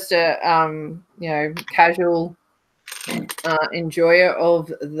you're just a, you know, casual enjoyer of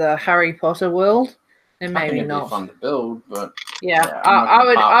the Harry Potter world, then maybe it'd not. be fun to build, but yeah,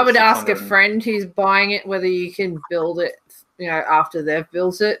 I would ask a friend who's buying it whether you can build it, you know, after they've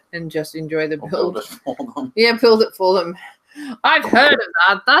built it and just enjoy the build. Build it for them. Yeah, build it for them. I've heard of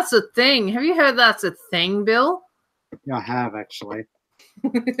that. That's a thing. Have you heard that's a thing, Bill? Yeah, I have actually.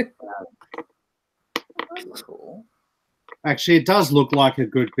 That's cool. Actually, it does look like a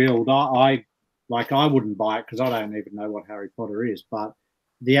good build. I wouldn't buy it because I don't even know what Harry Potter is, but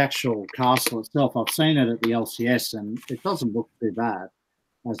the actual castle itself, I've seen it at the LCS and it doesn't look too bad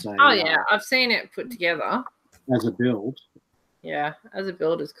as a I've seen it put together. As a build. Yeah, as a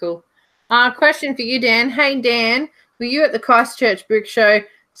build is cool. Question for you, Dan. Hey, Dan, were you at the Christchurch Brick Show?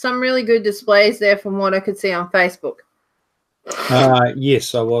 Some really good displays there from what I could see on Facebook.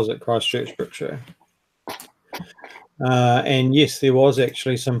 Yes, I was at Christchurch Brick Show. And yes, there was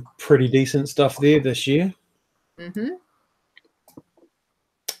actually some pretty decent stuff there this year. Mm-hmm.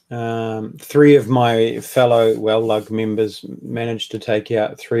 3 of my fellow Well-Lug members managed to take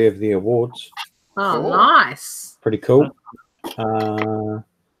out 3 of the awards. Oh, cool. Nice. Pretty cool.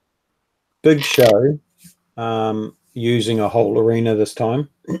 Big show, using a whole arena this time.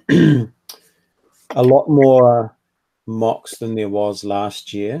 A lot more mocks than there was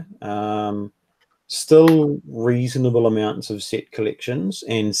last year. Still reasonable amounts of set collections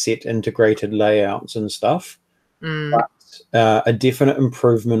and set integrated layouts and stuff. But a definite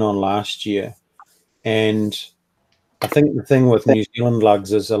improvement on last year. And I think the thing with New Zealand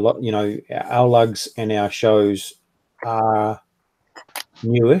lugs is a lot, you know, our lugs and our shows are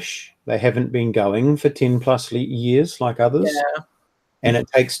newish. They haven't been going for 10 plus years like others. Yeah. And it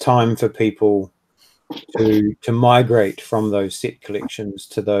takes time for people to migrate from those set collections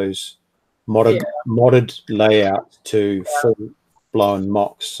to those modded layouts to full-blown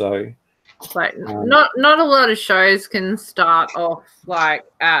mocks. So like not a lot of shows can start off like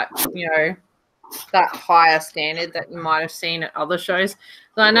at, you know, that higher standard that you might have seen at other shows.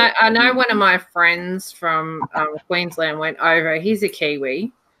 So I know one of my friends from Queensland went over. He's a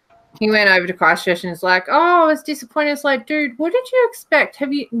Kiwi. He went over to Christchurch and is like, oh, I was disappointed. It's like, dude, what did you expect?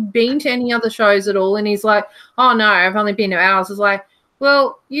 Have you been to any other shows at all? And he's like, oh, no, I've only been to ours. It's like,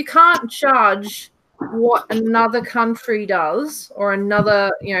 well, you can't judge what another country does or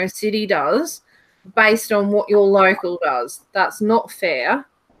another, you know, city does based on what your local does. That's not fair.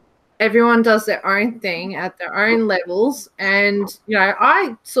 everyone does their own thing at their own levels. And, you know,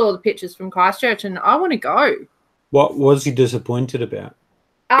 I saw the pictures from Christchurch and I want to go. What was he disappointed about?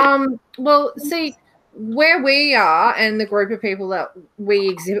 Well, see, where we are and the group of people that we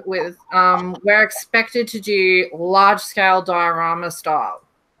exhibit with, we're expected to do large-scale diorama style,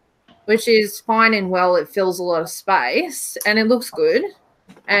 which is fine and well. It fills a lot of space and it looks good.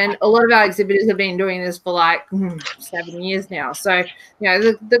 And a lot of our exhibitors have been doing this for like 7 years now. So, you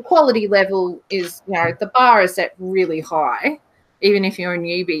know, the quality level is, you know, the bar is set really high. Even if you're a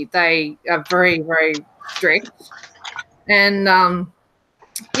newbie, they are very, very strict. And,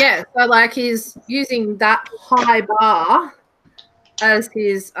 yeah, so like he's using that high bar as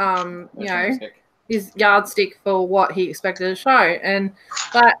his, you know, his yardstick for what he expected to show. And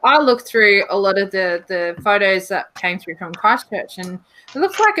but I looked through a lot of the photos that came through from Christchurch, and it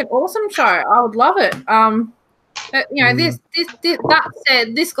looks like an awesome show. I would love it. But, you know, this that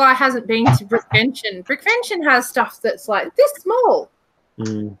said, this guy hasn't been to Brickvention. Brickvention has stuff that's like this small.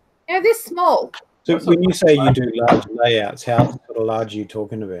 Yeah, this small. So when you say you do large layouts, how sort of large are you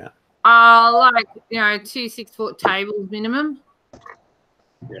talking about? Like, you know, 2 6-foot tables minimum.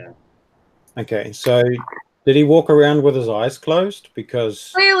 Yeah. Okay, so did he walk around with his eyes closed? Because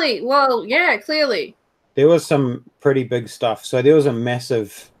Clearly, well, yeah, clearly. there was some pretty big stuff. So there was a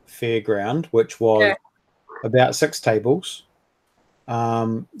massive fairground, which was about 6 tables.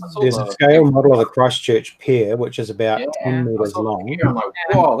 There's a scale model of the Christchurch Pier, which is about 10 meters long. I'm like,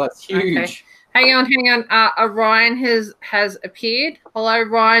 whoa, that's huge. Okay. Hang on. Ryan has appeared. Hello,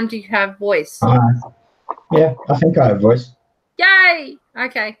 Ryan. Do you have voice? Yeah, I think I have voice. Yay!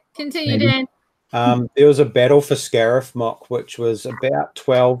 Okay, continue, Maybe. Dan. There was a battle for Scariff mock, which was about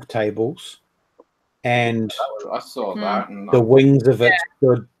 12 tables, and I saw that. And the wings of it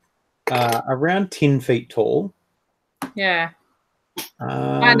stood around 10 feet tall. Yeah,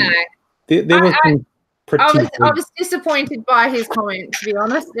 I know. There was some I was disappointed by his comment, to be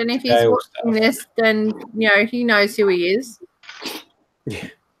honest. And if he's watching this, then, you know, he knows who he is. Yeah.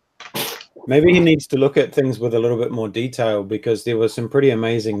 Maybe he needs to look at things with a little bit more detail, because there were some pretty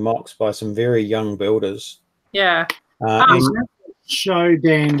amazing mocks by some very young builders. Yeah. Show,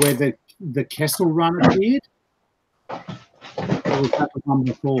 Dan, where the Kessel Run appeared? Or was that the one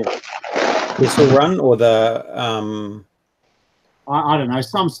before? Kessel Run or the... I don't know,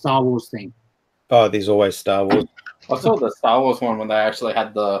 some Star Wars thing. Oh, there's always Star Wars. I saw the Star Wars one when they actually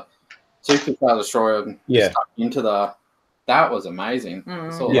had the Super Star Destroyer stuck into the... That was amazing.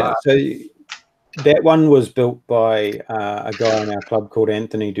 Yeah, so that one was built by a guy in our club called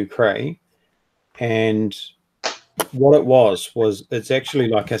Anthony Ducray, and what it was it's actually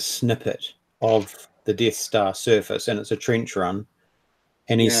like a snippet of the Death Star surface, and it's a trench run,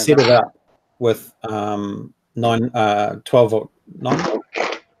 and he set it up with 12-volt,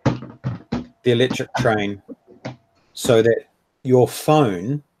 the electric train, so that your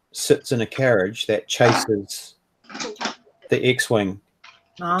phone sits in a carriage that chases the X-Wing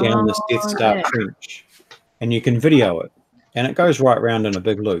down this Death Star trench, and you can video it, and it goes right round in a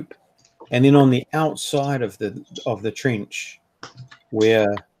big loop. And then on the outside of the trench,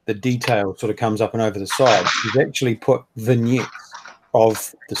 where the detail sort of comes up and over the side, you've actually put vignettes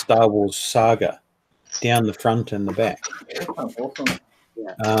of the Star Wars saga down the front and the back.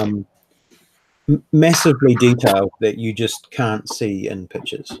 Massively detailed that you just can't see in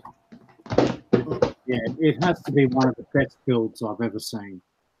pictures. Yeah, it has to be one of the best builds I've ever seen.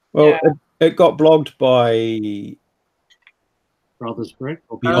 Well, it got blogged by Brothers Brick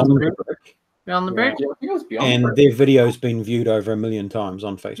or Beyond the Brick. Beyond the Brick? Yeah, I think it was Beyond And Brick. their video's been viewed over 1 million times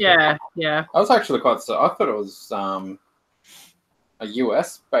on Facebook. Yeah. I was actually quite... I thought it was a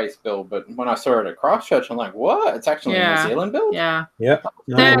US-based build, but when I saw it at Christchurch, I'm like, what? It's actually a New Zealand build? Yeah. Yep.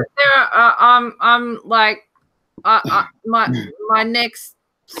 No. I'm like, my next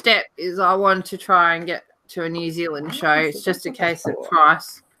step is I want to try and get to a New Zealand show. It's just a case of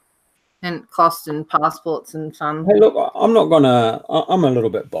price and cost and passports and fun. Hey, look, I'm a little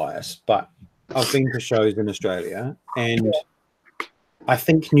bit biased, but I've been to shows in Australia, and I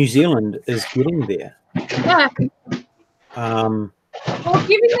think New Zealand is getting there. Yeah. Well,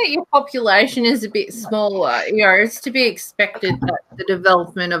 given that your population is a bit smaller, you know, it's to be expected that the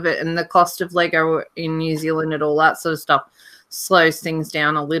development of it and the cost of Lego in New Zealand and all that sort of stuff slows things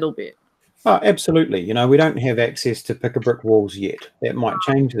down a little bit. Oh, absolutely. You know, we don't have access to pick-a-brick walls yet. That might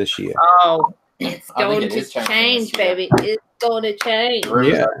change this year. Oh, it's going to change, baby. It's going to change.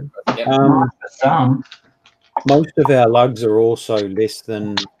 Yeah. Most of our lugs are also less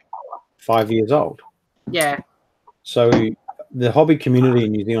than 5 years old. Yeah. So the hobby community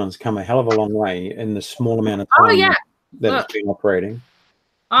in New Zealand's come a hell of a long way in the small amount of time that it's been operating.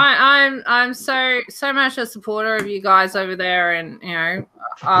 I'm so much a supporter of you guys over there, and you know,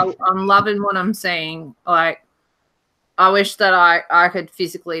 I'm loving what I'm seeing. Like, I wish that I could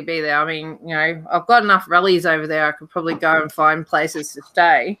physically be there. I mean, you know, I've got enough rallies over there. I could probably go and find places to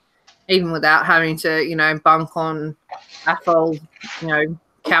stay, even without having to, you know, bunk on AFOL, you know,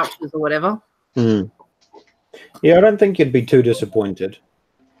 couches or whatever. Mm. Yeah, I don't think you'd be too disappointed.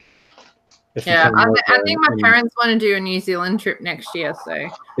 Yeah, I think my parents want to do a New Zealand trip next year, so I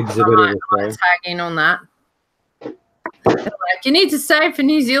might tag in on that. They're like, you need to save for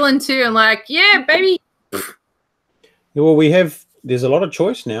New Zealand too. I'm like, yeah, baby. Well, there's a lot of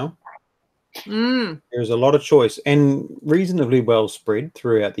choice now. There's a lot of choice and reasonably well spread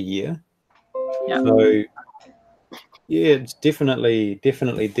throughout the year. Yeah. So, yeah, it's definitely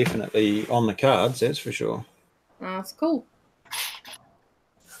on the cards, that's for sure. That's cool.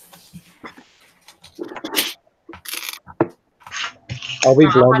 I'll be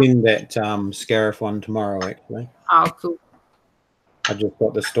vlogging that Scarif one tomorrow, actually. Oh, cool. I just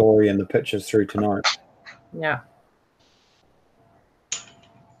got the story and the pictures through tonight. Yeah.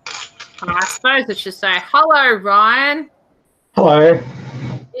 I suppose I should say, hello, Ryan. Hello.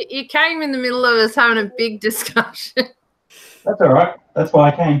 You came in the middle of us having a big discussion. That's all right. That's why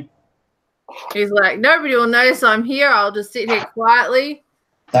I came. He's like, nobody will notice I'm here. I'll just sit here quietly.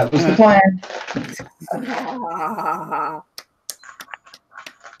 That was the plan.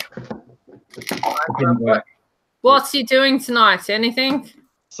 What's he doing tonight? Anything?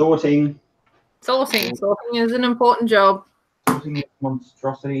 Sorting. Sorting is an important job. Sorting is a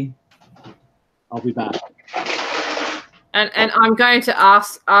monstrosity. I'll be back. And I'm going to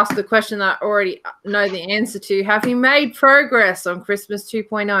ask the question that I already know the answer to. Have you made progress on Christmas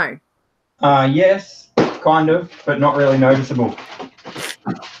 2.0? Yes, kind of, but not really noticeable.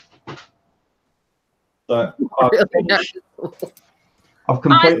 So I've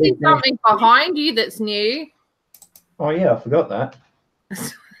completely. I see something behind you that's new. Oh yeah, I forgot that.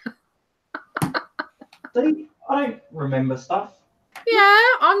 See, I don't remember stuff. Yeah,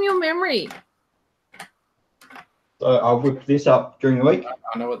 I'm your memory. So I'll whip this up during the week.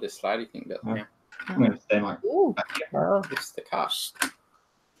 I know what this slidey thing does. Yeah. I'm going to stand like. Ooh. It's the cash.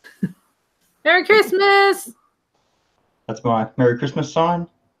 Merry Christmas! That's my Merry Christmas sign.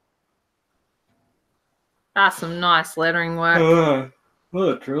 That's some nice lettering work.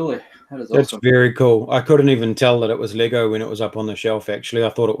 Oh, truly. That is That's awesome. very cool. I couldn't even tell that it was Lego when it was up on the shelf, actually. I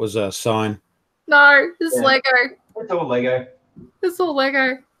thought it was a sign. No, it's Yeah. Lego. It's all Lego. It's all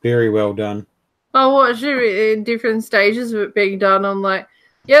Lego. Very well done. I watched it in different stages of it being done. I'm like,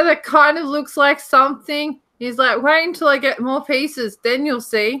 yeah, that kind of looks like something. He's like, wait until I get more pieces, then you'll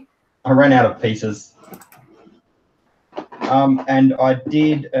see. I ran out of pieces. And I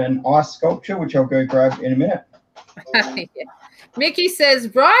did an ice sculpture, which I'll go grab in a minute. Yeah. Mickey says,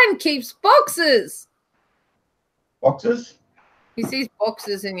 Brian keeps boxes. Boxes? He sees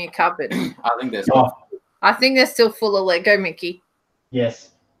boxes in your cupboard. I think there's. I think they're still full of Lego, Mickey. Yes.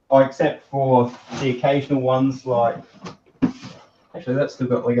 Except for the occasional ones like... Actually, that's still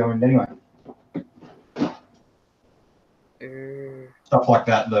got Lego in it anyway. Stuff like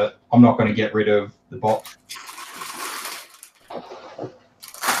that I'm not going to get rid of the box.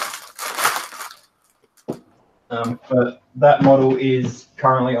 But that model is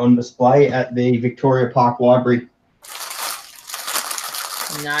currently on display at the Victoria Park Library.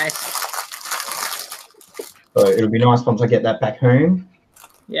 Nice. So it'll be nice once I get that back home.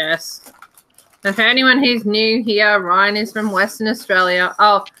 Yes. And for anyone who's new here, Ryan is from Western Australia.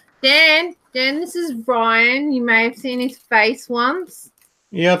 Oh, Dan, this is Ryan. You may have seen his face once.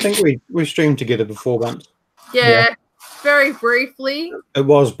 Yeah, I think we streamed together before once. Yeah, very briefly. It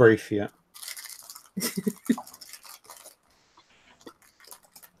was brief, yeah.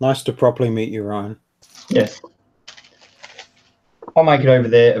 Nice to properly meet you, Ryan. Yes. I'll make it over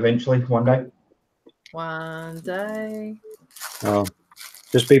there eventually, one day. One day. Oh,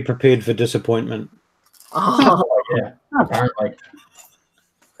 just be prepared for disappointment. Oh, yeah, apparently.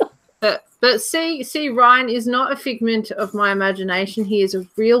 But see, Ryan is not a figment of my imagination. He is a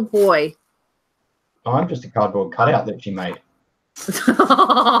real boy. I'm just a cardboard cutout that she made.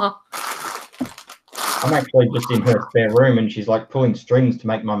 I'm actually just in her spare room and she's like pulling strings to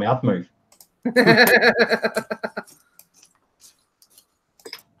make my mouth move. That's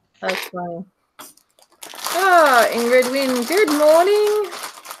funny. Oh, Ingrid Wynn, good morning.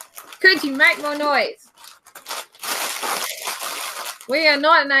 Could you make more noise? We are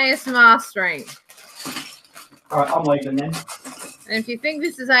not an ASMR stream. All right, I'm leaving then. And if you think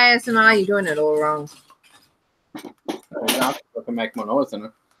this is ASMR, you're doing it all wrong. I can make more noise in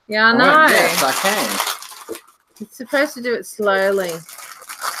it. Yeah, I know. Yes, I can. It's supposed to do it slowly.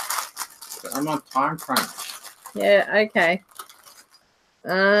 I'm on time crunch. Yeah, okay.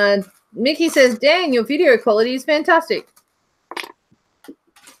 Mickey says, Dan, your video quality is fantastic.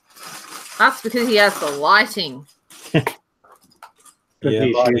 That's because he has the lighting. Yeah,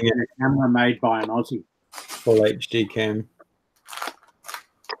 He's lighting using a camera made by an Aussie. full HD cam.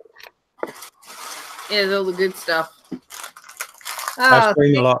 Yeah, there's all the good stuff. I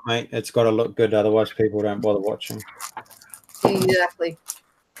stream a lot, mate. It's got to look good, otherwise people don't bother watching. Exactly.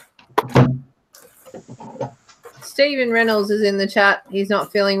 Stephen Reynolds is in the chat. He's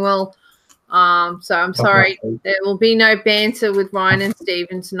not feeling well. So I'm sorry. There will be no banter with Ryan and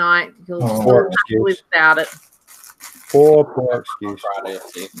Stephen tonight. He'll still have to live without it. Poor excuse. Friday,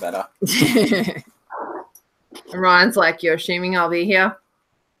 it's better. And Ryan's like, you're assuming I'll be here?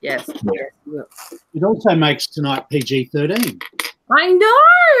 Yes. Yes, you will. It also makes tonight PG-13. I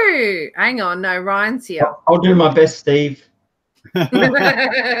know. Hang on. No, Ryan's here. I'll do my best, Steve.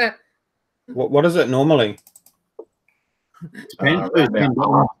 What is it normally? Depends who's been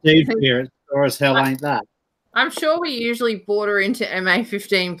on Steve's here. It's sure as hell ain't that. I'm sure we usually border into MA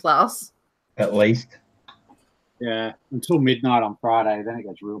 15 plus. At least. Yeah, until midnight on Friday, then it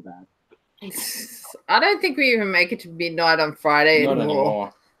gets real bad. I don't think we even make it to midnight on Friday Not anymore.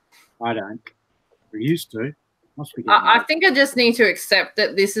 anymore. I don't. We used to. Must be I think I just need to accept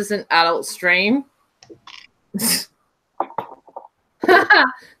that this is an adult stream.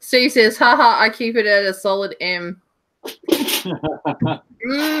 Steve says, haha, I keep it at a solid M. I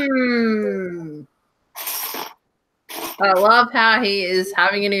love how he is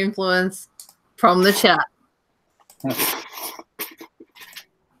having an influence from the chat.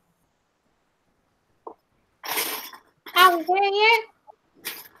 How dare you?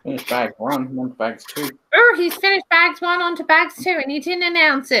 Finished bag 1, on to bags 2. Oh, he's finished bags 1 onto bags 2 and he didn't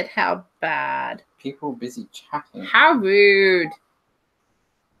announce it. How bad. People busy chatting. How rude.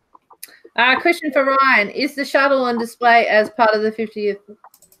 Question for Ryan. Is the shuttle on display as part of the 50th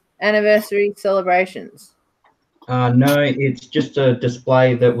anniversary celebrations? No, it's just a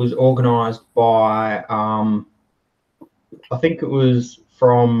display that was organised by, I think it was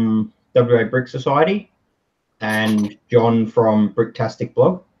from WA Brick Society and John from Bricktastic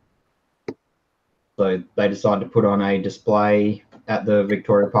blog. So they decided to put on a display at the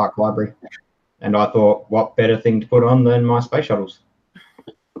Victoria Park Library. And I thought, what better thing to put on than my space shuttles?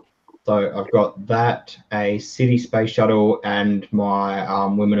 So I've got that, a city space shuttle, and my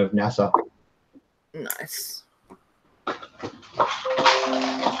Women of NASA. Nice.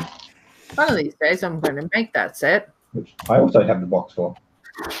 One of these days I'm going to make that set. Which I also have the box for.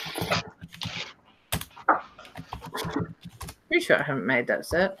 Pretty sure I haven't made that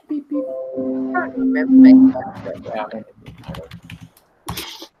set. Beep, beep. I don't remember making that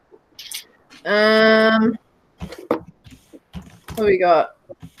set. What we got?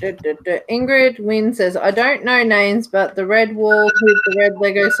 Ingrid Wynn says, I don't know names, but the red wall with the red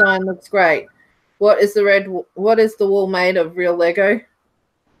Lego sign looks great. What is the wall made of? Real Lego?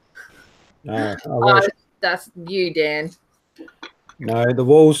 That's you, Dan. No, the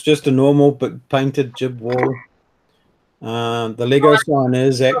wall's just a normal but painted jib wall. The Lego sign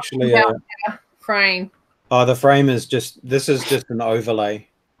is actually a frame. Oh, the frame is just, this is just an overlay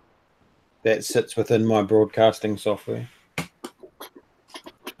that sits within my broadcasting software.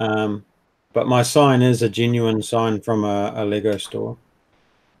 But my sign is a genuine sign from a Lego store.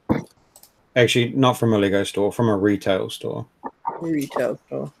 Actually, not from a Lego store, from a retail store. Retail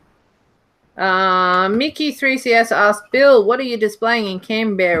store. Mickey3CS asked, Bill, what are you displaying in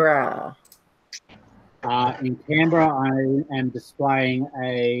Canberra? In Canberra, I am displaying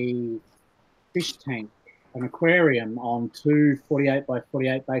a fish tank, an aquarium on 2 48 by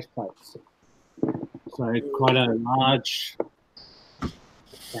 48 base plates. So quite a large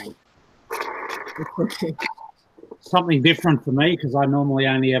tank. Something different for me because I normally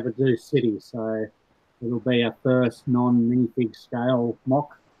only ever do city, so it'll be a first non-minifig scale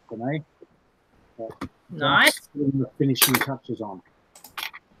mock for me. But nice. The finishing touches on.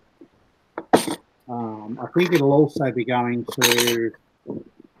 I think it'll also be going to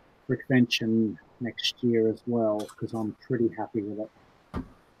Brickvention next year as well because I'm pretty happy with it.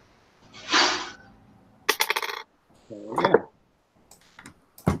 So, yeah.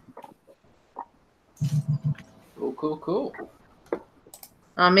 Cool.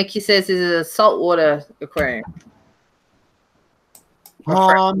 Mickey says this is a saltwater aquarium.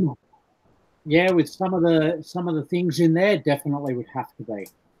 Yeah, with some of the things in there, definitely would have to be.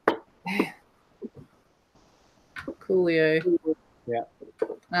 Coolio.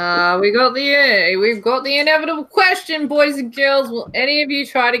 Yeah. We've got the inevitable question, boys and girls. Will any of you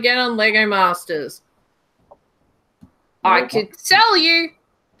try to get on Lego Masters? I could tell you,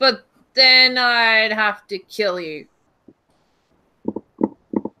 but then I'd have to kill you.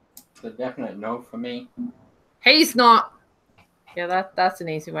 It's a definite no for me. He's not. Yeah, that's an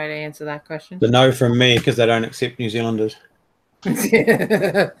easy way to answer that question. The no from me because they don't accept New Zealanders.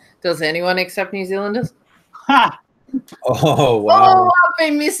 Does anyone accept New Zealanders? Ha! Oh wow! Oh, I've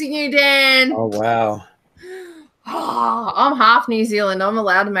been missing you, Dan. Oh wow! Oh, I'm half New Zealand. I'm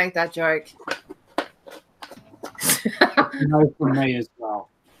allowed to make that joke. No from me as well.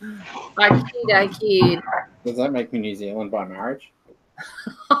 I kid. Does that make me New Zealand by marriage?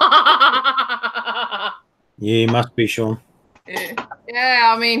 Yeah, you must be, Sean.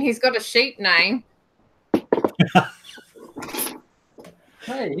 Yeah, I mean, he's got a sheep name.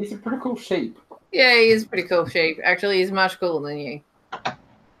 Hey, he's a pretty cool sheep. Yeah, he is a pretty cool sheep. Actually, he's much cooler than you.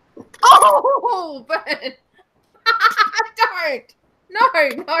 Oh, but don't. No.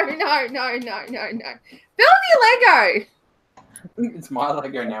 Build your Lego. It's my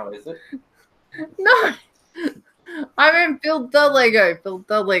Lego now, is it? No. I meant build the Lego. Build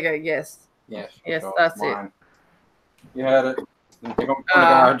the Lego, yes. Yes. Yes, sure, that's mine. You heard it. The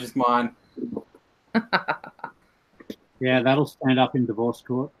garage is mine. Yeah, that'll stand up in divorce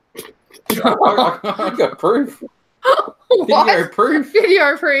court. I got proof. What? Video proof.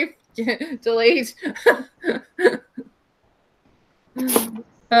 Video proof. Delete.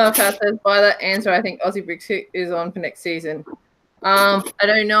 Pat says, by that answer, I think Aussie Brick Chick is on for next season. I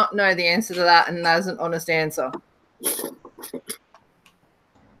do not know the answer to that, and that's an honest answer.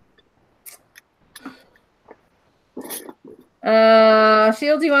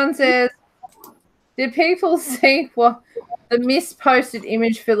 Shieldy1 says, did people see what the misposted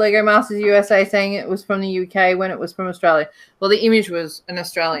image for Lego Masters USA saying it was from the UK when it was from Australia? Well, the image was an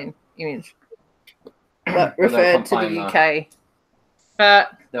Australian image, but referred to the UK.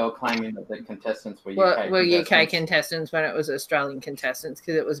 But they were claiming that the contestants were UK contestants when it was Australian contestants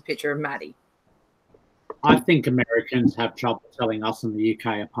because it was a picture of Maddie. I think Americans have trouble telling us and the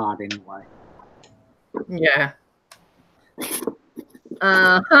UK apart anyway. Yeah.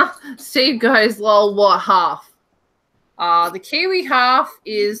 Steve goes, lol, what half? The Kiwi half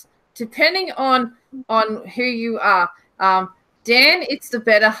is depending on who you are. Dan, it's the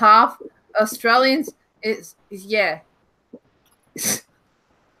better half. Australians, it's yeah.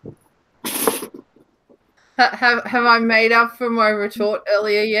 Have I made up for my retort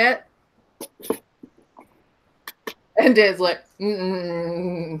earlier yet? And Dan's like,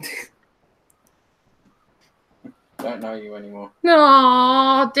 Don't know you anymore.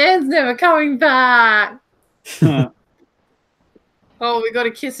 no, Dan's never coming back. Oh, we got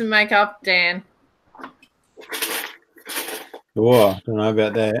to kiss and make up, Dan. Oh, don't know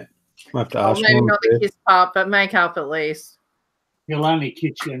about that. I'll have to ask maybe Sean not the first. kiss part, but make up at least. You'll only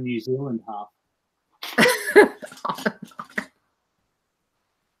kiss your New Zealand half.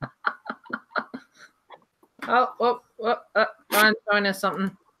 Ryan's showing us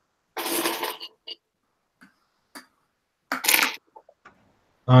something.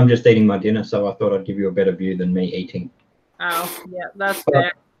 I'm just eating my dinner, so I thought I'd give you a better view than me eating. Oh, yeah, that's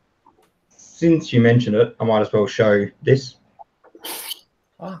fair. Since you mentioned it, I might as well show this.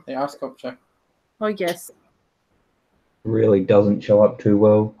 Oh, the ice sculpture. Oh, yes. Really doesn't show up too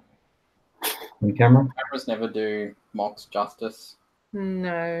well on camera. Cameras never do mocks justice.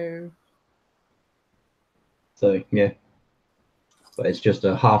 No. So, yeah. But it's just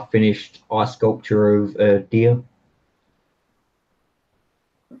a half-finished ice sculpture of a deer.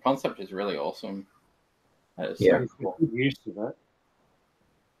 The concept is really awesome. That is Yeah. so cool. Good use of it.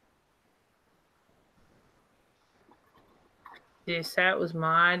 Did you say it was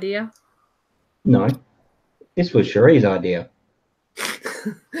my idea? No. This was Cherie's idea.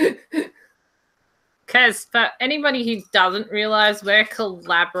 Because for anybody who doesn't realize, we're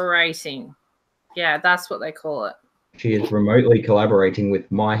collaborating. Yeah, that's what they call it. She is remotely collaborating with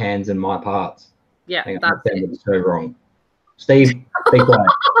my hands and my parts. Yeah, Hang on, that's that it. sounded so wrong. Steve, be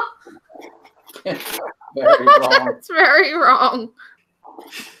quiet. Very wrong. It's very wrong.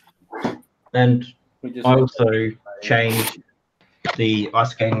 And We just I also changed the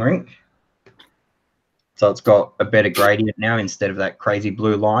ice skating rink. So it's got a better gradient now instead of that crazy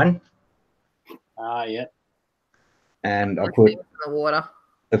blue line. Ah, yeah. And I Like put things in the water.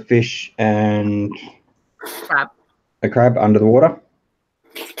 a fish and Crab. a crab under the water.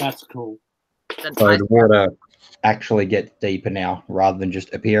 That's cool. The So nice the water actually gets deeper now rather than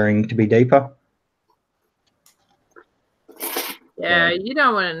just appearing to be deeper. Yeah, you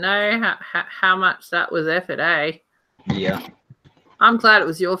don't want to know how much that was effort, eh? Yeah. I'm glad it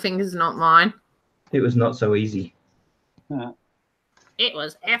was your fingers, not mine. It was not so easy. It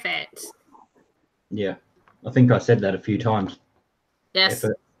was effort. Yeah. I think I said that a few times. Yes.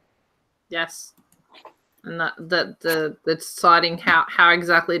 Effort. Yes. And the deciding how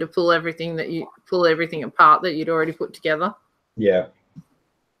exactly to pull everything apart that you'd already put together. Yeah.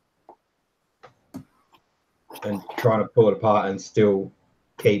 And trying to pull it apart and still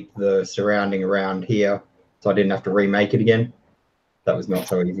keep the surrounding around here so I didn't have to remake it again. That was not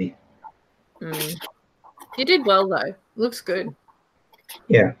so easy. You did well though. Looks good.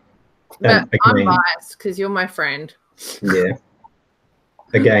 Yeah. But I'm biased because you're my friend. Yeah.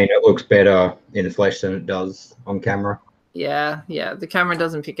 Again, it looks better in the flesh than it does on camera. Yeah. The camera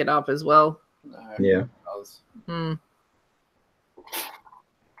doesn't pick it up as well. No, yeah. It does. Mm.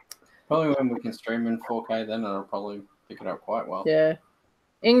 Probably when we can stream in 4K, then it'll probably pick it up quite well. Yeah.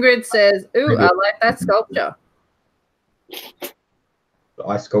 Ingrid says, "Ooh, I like that sculpture." The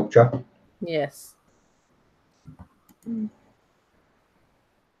ice sculpture. Yes.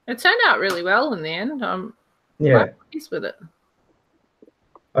 It turned out really well in the end. I'm pleased with it.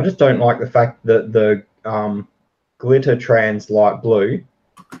 I just don't like the fact that the glitter trans light blue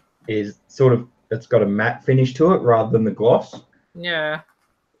is sort of, it's got a matte finish to it rather than the gloss. Yeah.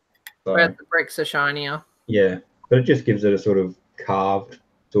 So, where the bricks are shinier. Yeah, but it just gives it a sort of carved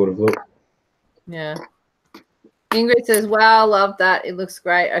sort of look. Yeah. Ingrid says, "Wow, love that. It looks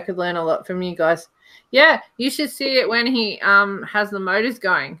great. I could learn a lot from you guys." Yeah, you should see it when he has the motors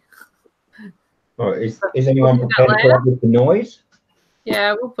going. Oh, is anyone prepared to put up with the noise?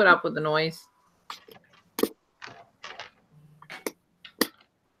 Yeah, we'll put up with the noise.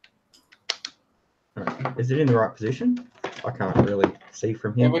 Is it in the right position? I can't really see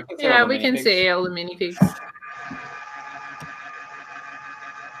from here. Yeah, we can see all the mini pigs.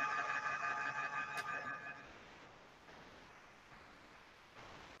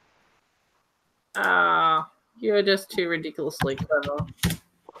 You're just too ridiculously clever.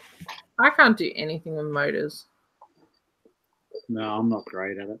 I can't do anything with motors. No, I'm not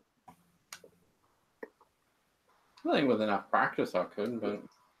great at it. I think with enough practice I could, but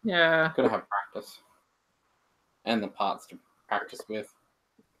yeah, gotta have practice and the parts to practice with.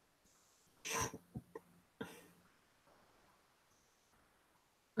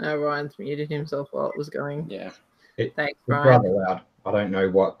 Ryan's muted himself while it was going. Yeah. Thanks, it's Ryan. rather loud. I don't know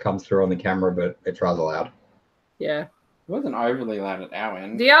what comes through on the camera, but it's rather loud. Yeah. It wasn't overly loud at our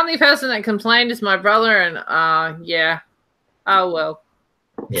end. The only person that complained is my brother, and yeah. Oh well.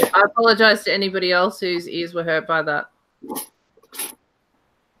 Yeah. I apologize to anybody else whose ears were hurt by that.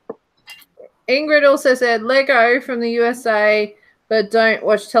 Ingrid also said Lego from the USA, but don't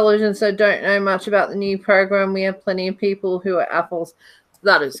watch television, so don't know much about the new program. We have plenty of people who are apples.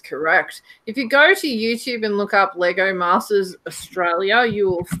 That is correct. If you go to YouTube and look up Lego Masters Australia, you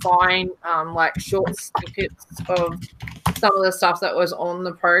will find like short snippets of some of the stuff that was on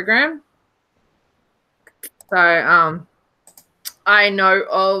the program. So I know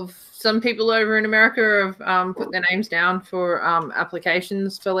of some people over in America have put their names down for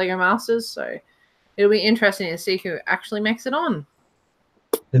applications for Lego Masters. So it'll be interesting to see who actually makes it on.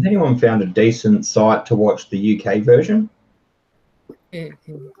 Has anyone found a decent site to watch the UK version?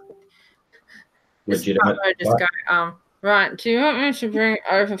 Legitimate. Just go, right, do you want me to bring it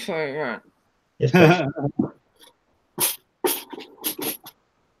over for you? Right. Yes,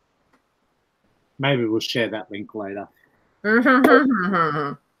 Maybe we'll share that link later.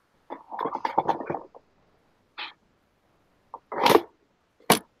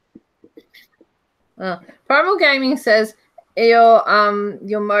 Primal Gaming says your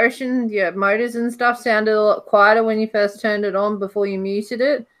motors and stuff sounded a lot quieter when you first turned it on before you muted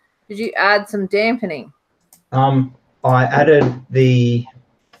it. Did you add some dampening? I added the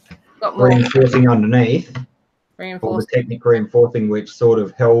reinforcing underneath, or the Technic reinforcing, which sort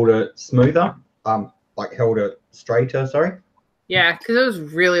of held it smoother, like held it straighter. Sorry. Yeah, because it was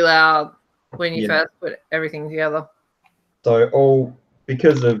really loud when you first put everything together. So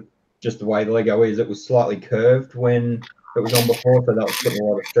because of just the way the Lego is, it was slightly curved when it was on before, so that was putting a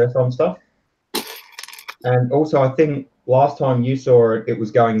lot of stress on stuff. And also, I think last time you saw it, it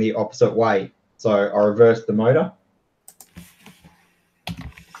was going the opposite way. So I reversed the motor.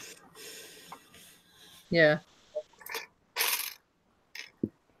 Yeah.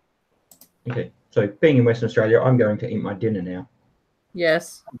 Okay, so being in Western Australia, I'm going to eat my dinner now.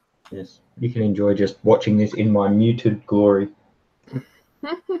 Yes. Yes, you can enjoy just watching this in my muted glory.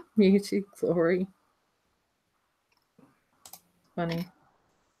 Muted glory. Funny.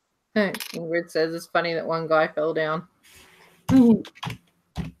 Ingrid says it's funny that one guy fell down. Yeah,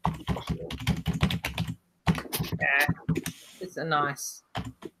 it's a nice.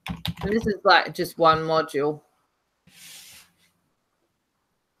 And this is like just one module.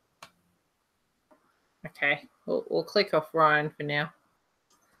 Okay, we'll click off Ryan for now.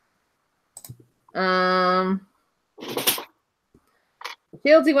 Fieldsy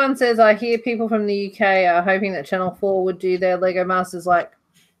one says, I hear people from the UK are hoping that Channel 4 would do their Lego Masters like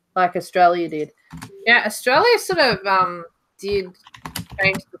Australia did. Yeah, Australia sort of did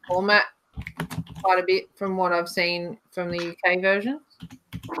change the format quite a bit from what I've seen from the UK version.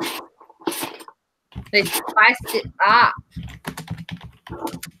 They spiced it up.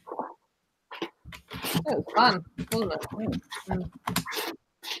 That was fun, wasn't it?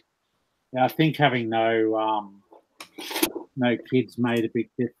 Yeah, I think having no kids made a big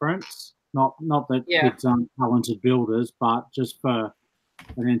difference. Not that kids aren't talented builders, but just for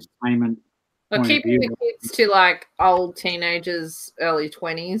an entertainment. Well, keeping the kids to like old teenagers, early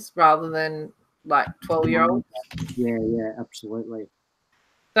 20s, rather than like 12-year-olds. Yeah, absolutely.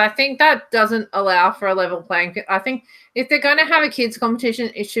 So I think that doesn't allow for a level playing field. I think if they're going to have a kids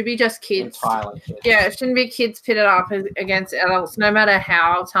competition, it should be just kids. Entirely kids. Yeah, it shouldn't be kids pitted up against adults, no matter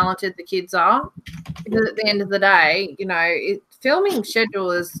how talented the kids are. Because at the end of the day, you know, filming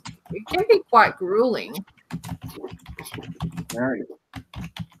schedule it can be quite grueling. Very.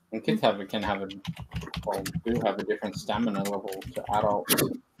 And kids do have a different stamina level to adults,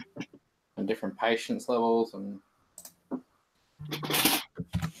 and different patience levels, and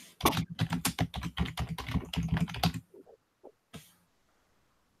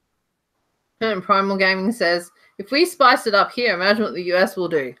Primal Gaming says, if we spice it up here, imagine what the US will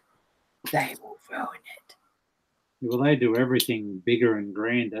do. They will ruin it. Well, they do everything bigger and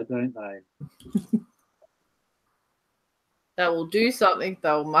grander, don't they? They will do something,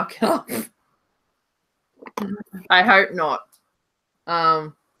 they'll muck it up. I hope not.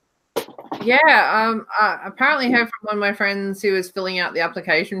 Apparently heard from one of my friends who was filling out the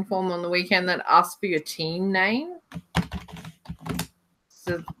application form on the weekend that asked for your team name.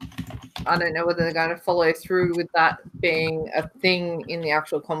 So I don't know whether they're going to follow through with that being a thing in the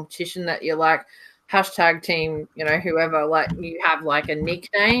actual competition, that you're like hashtag team, you know, whoever, like you have like a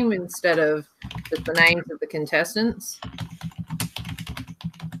nickname instead of just the names of the contestants.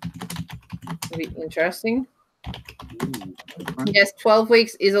 It'll be interesting. Yes, 12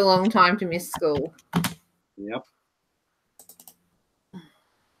 weeks is a long time to miss school. Yep.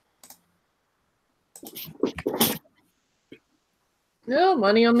 Oh,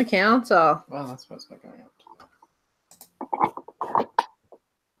 money on the counter. Well, that's what's going up.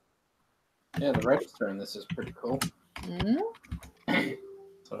 Yeah, the register in this is pretty cool. So I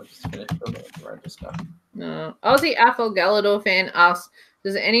just finished building the register. Aussie Apple Galador fan asks,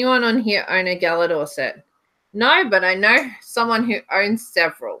 does anyone on here own a Galador set? No, but I know someone who owns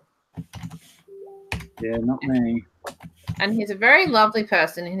several. Yeah, not me. And he's a very lovely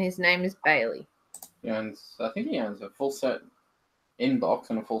person, and his name is Bailey. I think he owns a full set in box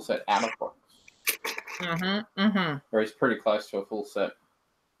and a full set out of box. Or he's pretty close to a full set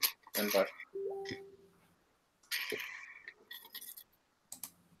in box.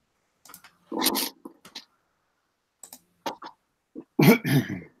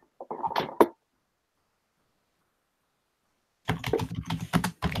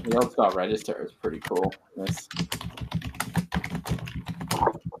 The old style register is pretty cool. Nice.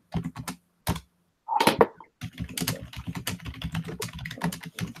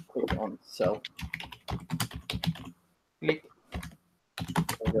 Click on sell. Click.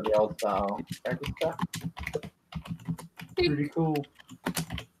 The old style register. Pretty cool.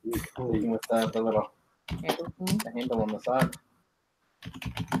 Even with the little handle on the side.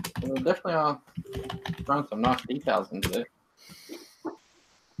 We'll definitely throw some nice details into it.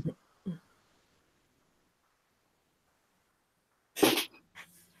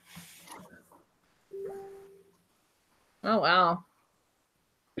 Oh, wow.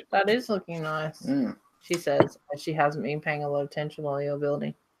 That is looking nice. She says she hasn't been paying a lot of attention while you're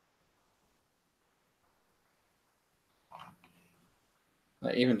building.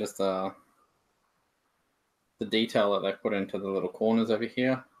 Even just the detail that they put into the little corners over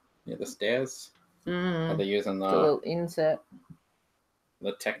here near the stairs. Are they using the little inset,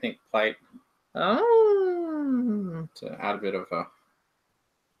 the Technic plate to add a bit of a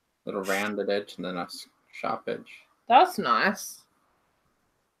little rounded edge and then a sharp edge. That's nice.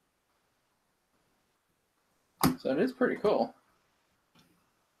 So it is pretty cool.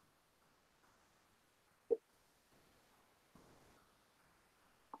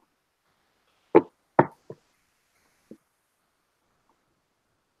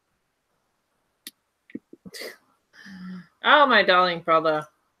 Oh, my darling brother.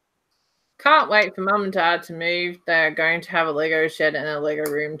 Can't wait for Mum and Dad to move. They're going to have a Lego shed and a Lego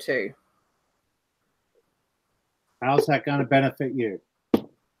room too. How's that going to benefit you?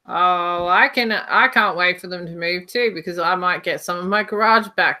 Oh, I can't wait for them to move too, because I might get some of my garage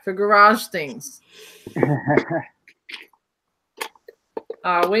back for garage things.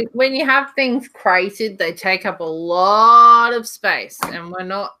 When you have things crated, they take up a lot of space, and we're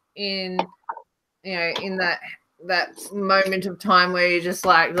not in that moment of time where you're just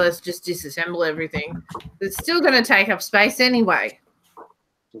like, let's just disassemble everything. It's still going to take up space anyway.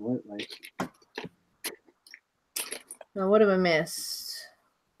 Absolutely. Now, what have I missed?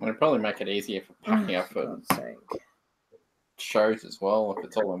 It'd probably make it easier for packing up for shows as well if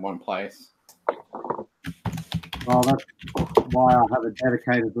it's all in one place. Well, that's why I have a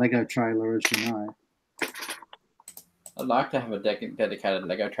dedicated Lego trailer, as you know. I'd like to have a dedicated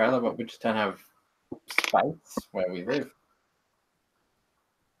Lego trailer, but we just don't have space where we live.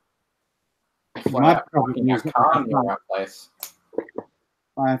 My problem is our place.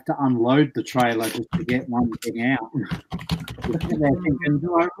 I have to unload the trailer just to get one thing out. They're thinking,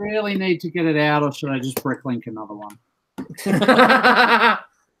 do I really need to get it out, or should I just bricklink another one?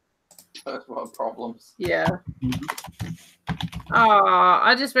 First world problems. Yeah. Oh,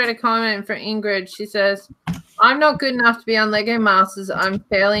 I just read a comment from Ingrid. She says, I'm not good enough to be on Lego Masters. I'm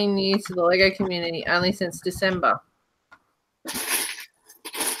fairly new to the Lego community, only since December.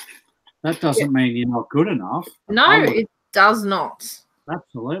 That doesn't mean you're not good enough. No, it does not.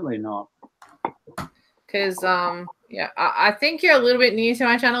 Absolutely not. Because, yeah, I think you're a little bit new to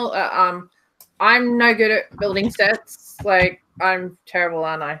my channel. I'm no good at building sets. Like, I'm terrible,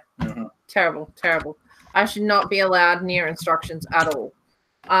 aren't I? Mm-hmm. Terrible. I should not be allowed near instructions at all.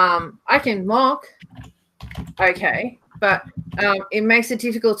 I can mock, okay, but it makes it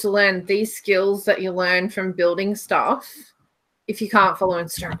difficult to learn these skills that you learn from building stuff if you can't follow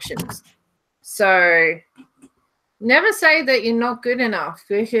instructions. So never say that you're not good enough,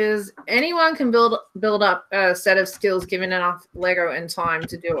 because anyone can build up a set of skills given enough Lego and time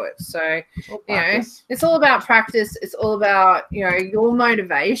to do it. So, it's all about practice. It's all about, your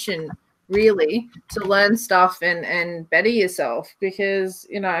motivation, really, to learn stuff and better yourself, because,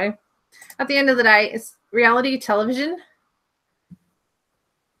 at the end of the day, it's reality television.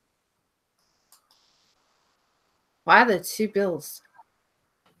 Why are there two bills?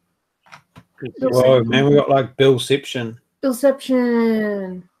 Whoa, man, we got like Billception.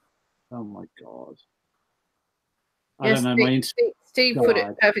 Billception. Oh my god. I don't know. Steve put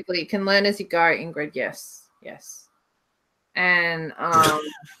it perfectly. Can learn as you go, Ingrid. Yes. And I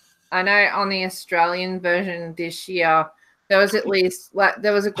know on the Australian version this year, there was at least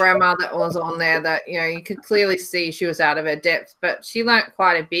there was a grandma that was on there that you could clearly see she was out of her depth, but she learnt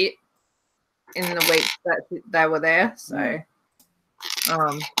quite a bit in the week that they were there. So,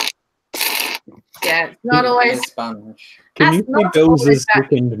 yeah, it's not always sponge. Can you see Bill's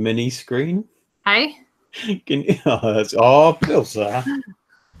second mini screen? Hey? Can you? Bill's I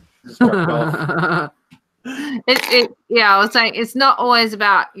was saying it's not always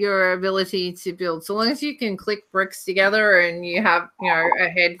about your ability to build. So long as you can click bricks together and you have, a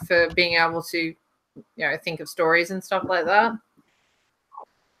head for being able to, think of stories and stuff like that,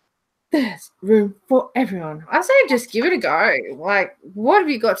 there's room for everyone. I say just give it a go. Like, what have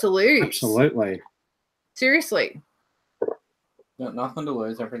you got to lose? Absolutely. Seriously. Got nothing to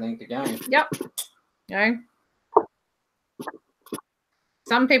lose, everything to gain. Yep.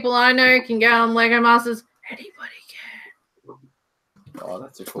 Some people I know can get on Lego Masters. Anybody can. Oh,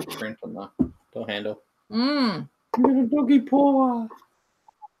 that's a cool print on the door handle. Little doggy paw.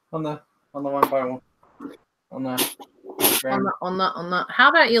 On the 1x1. On the. How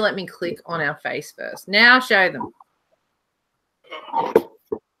about you let me click on our face first? Now show them.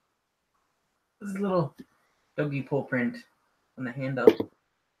 This is a little doggy paw print on the handle.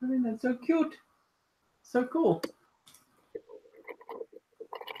 I think that's so cute. So cool.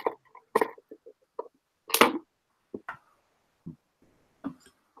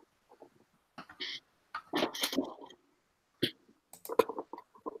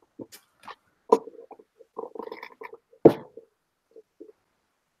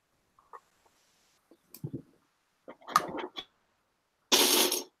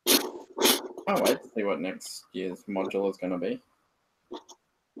 Can't wait to see what next year's module is going to be.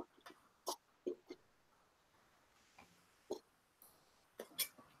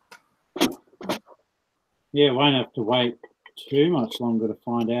 Yeah, won't have to wait too much longer to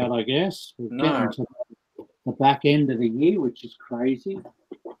find out, I guess. We're getting to the back end of the year, which is crazy.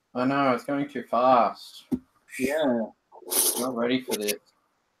 I know, it's going too fast. Yeah. Not ready for this.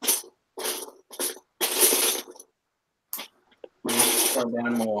 Go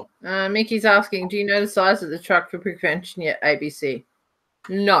down more. Mickey's asking, do you know the size of the truck for prevention yet, ABC?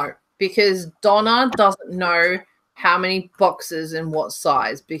 No, because Donna doesn't know how many boxes and what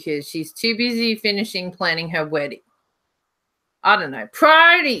size because she's too busy planning her wedding. I don't know.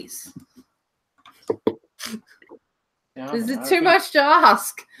 Priorities. Yeah, Is it too much to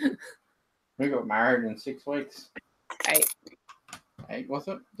ask? We got married in 6 weeks. 8. 8, was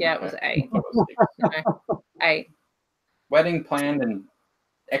it? Yeah, Okay. it was 8. No, 8. Wedding planned and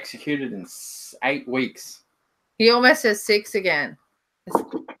executed in 8 weeks. He almost says 6 again.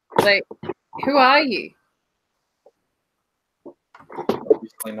 Like, who are you?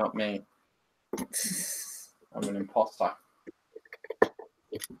 Obviously not me. I'm an imposter.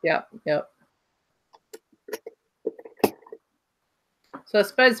 Yep. So I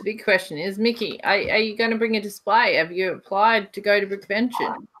suppose the big question is, Mickey, are you going to bring a display? Have you applied to go to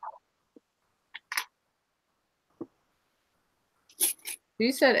Brickvention?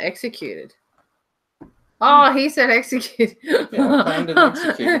 Who said executed? Oh, he said executed. Yeah, planned and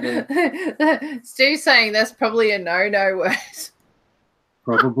executed. Steve's saying that's probably a no word.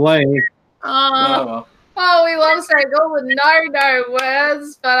 Probably. Oh, Oh, we love saying all the no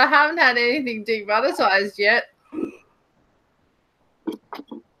words, but I haven't had anything demonetized yet.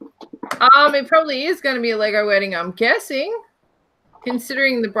 It probably is going to be a Lego wedding, I'm guessing,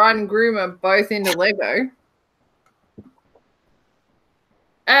 considering the bride and groom are both into Lego.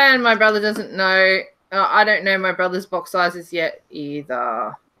 And my brother doesn't know. I don't know my brother's box sizes yet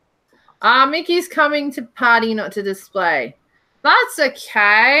either. Mickey's coming to party, not to display. That's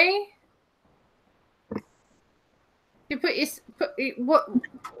okay. You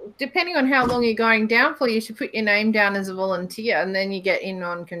depending on how long you're going down for, you should put your name down as a volunteer, and then you get in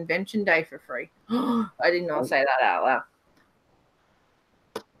on convention day for free. I did not say that out loud.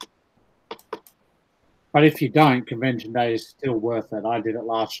 But if you don't, convention day is still worth it. I did it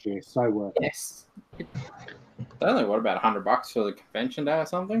last year, so worth it. Yes. only what, about $100 for the convention day or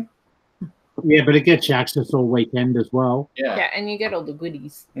something? Yeah, but it gets you access all weekend as well. Yeah, and you get all the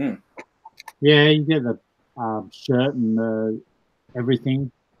goodies. Mm. Yeah, you get the shirt and the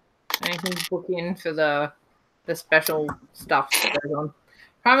everything. And you can book in for the special stuff that goes on.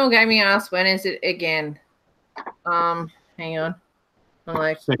 Primal Gaming asks, when is it again? Hang on. I'm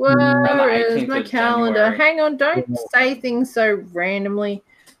like, where is my calendar? January. Hang on, don't say things so randomly.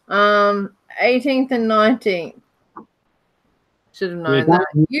 18th and 19th. Should have known that.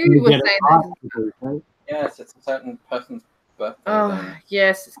 You were saying that. Yes, it's a certain person's birthday. Oh,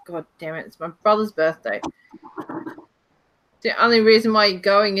 yes. God damn it. It's my brother's birthday. The only reason why you're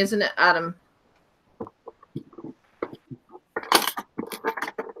going, isn't it, Adam?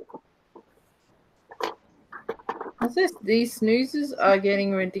 What's this? These snoozes are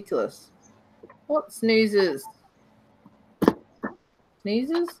getting ridiculous. What snoozes?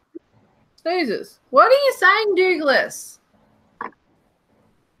 Sneezes? Snoozes. What are you saying, Douglas?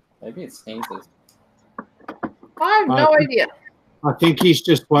 Maybe it sneezes. I have no idea. I think he's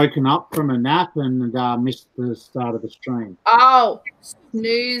just woken up from a nap and missed the start of the stream. Oh,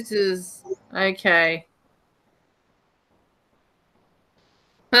 snoozes. Okay.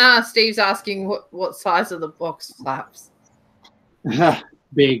 Steve's asking what size are the box flaps?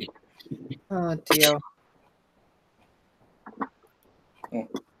 Big. Oh, dear.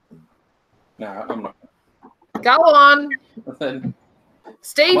 No, I'm not. Go on. Then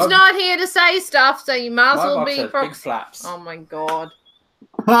Steve's not here to say stuff, so you might as well be big flaps. Oh my god.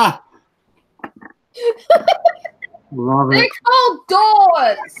 Ha! Love They're it. called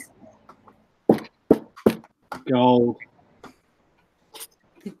doors. Gold.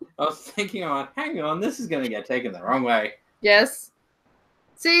 I was thinking hang on, this is going to get taken the wrong way. Yes.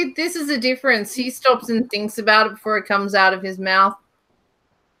 See, this is the difference. He stops and thinks about it before it comes out of his mouth.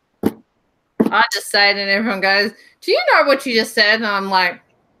 I just say it and everyone goes, do you know what you just said? And I'm like,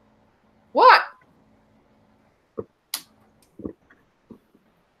 what?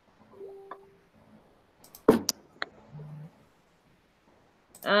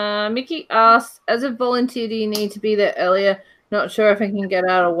 Mickey asks, as a volunteer, do you need to be there earlier? Not sure if I can get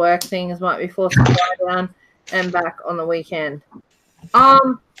out of work. Things might be forced to fly down and back on the weekend. I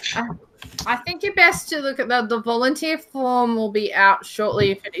think you're best to look at the volunteer form will be out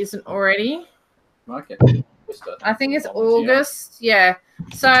shortly if it isn't already. Okay. I think it's August. Yeah.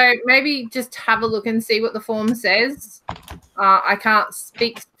 So maybe just have a look and see what the form says. I can't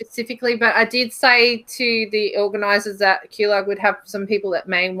speak specifically, but I did say to the organisers that QLUG would have some people that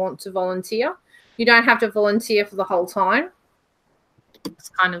may want to volunteer. You don't have to volunteer for the whole time. That's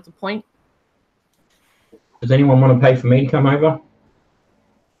kind of the point. Does anyone want to pay for me to come over?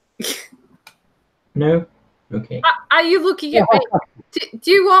 No? Okay. Are you looking at me?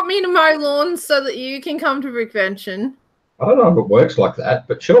 Do you want me to mow lawns so that you can come to Brickvention? I don't know if it works like that,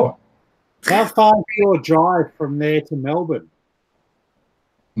 but sure. How far is your drive from there to Melbourne?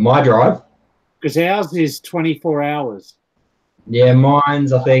 My drive? Because ours is 24 hours. Yeah,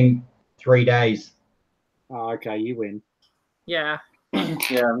 mine's, I think, 3 days. Oh, okay, you win. Yeah.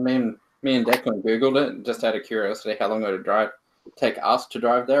 Yeah, me and Declan Googled it just out of curiosity how long it would take us to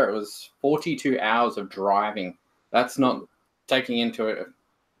drive there. It was 42 hours of driving. That's not taking into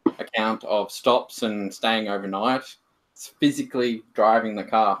account of stops and staying overnight. It's physically driving the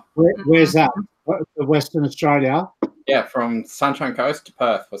car. Where's that? Western Australia? Yeah, from Sunshine Coast to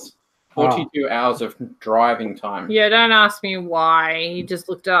Perth was 42 hours of driving time. Yeah, don't ask me why. He just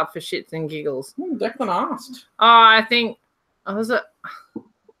looked it up for shits and giggles. Declan asked. Oh, I think was it.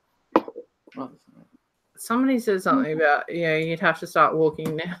 Somebody said something about you'd have to start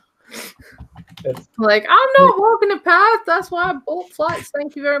walking now. Like, I'm not walking to Perth. That's why I bought flights.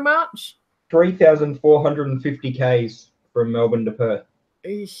 Thank you very much. 3,450 k's from Melbourne to Perth.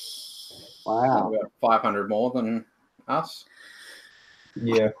 Wow. About 500 more than us.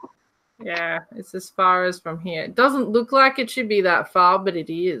 Yeah. Yeah, it's as far as from here. It doesn't look like it should be that far, but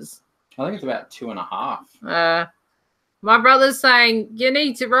it is. I think it's about 2.5. My brother's saying, you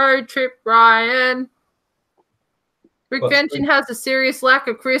need to road trip, Ryan. Brickvention has a serious lack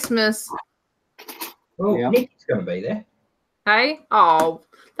of Christmas. Well, yeah. Nick's going to be there. Hey? Oh,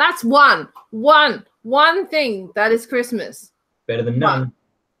 that's one thing that is Christmas. Better than none.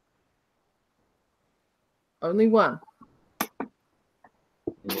 Only one.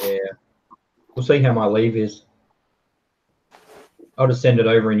 Yeah. We'll see how my leave is. I'll just send it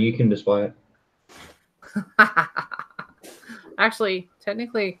over and you can display it. Actually,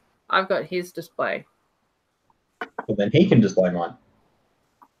 technically, I've got his display. Well, then he can display mine.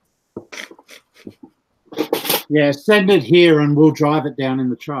 Yeah, send it here and we'll drive it down in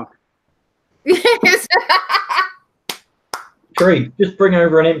the truck. Yes. Tree, just bring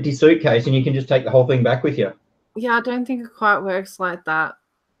over an empty suitcase and you can just take the whole thing back with you. Yeah, I don't think it quite works like that.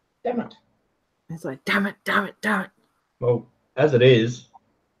 Damn it. It's like, damn it. Well, as it is,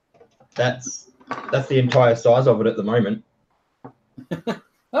 that's the entire size of it at the moment.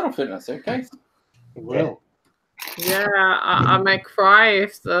 That'll fit in a suitcase. It will. Yeah, I may cry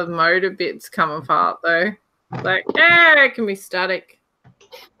if the motor bits come apart, though. Like, yeah, it can be static.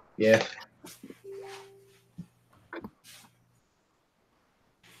 Yeah.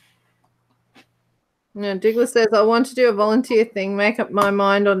 Yeah, Diggler says, I want to do a volunteer thing, make up my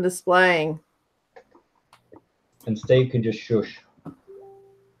mind on displaying. And Steve can just shush.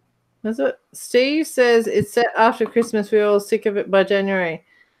 Is it? Steve says it's set after Christmas. We're all sick of it by January.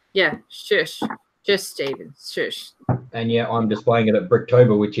 Yeah, shush. Just Steven, shush. And yeah, I'm displaying it at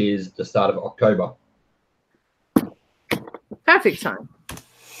Bricktober, which is the start of October. Perfect time.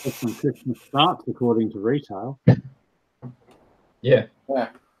 That's when Christmas starts, according to retail. Yeah. Yeah.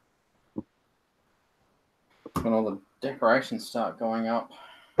 When all the decorations start going up.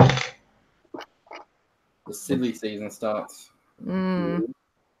 The silly season starts.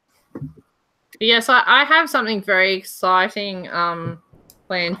 Yes, I have something very exciting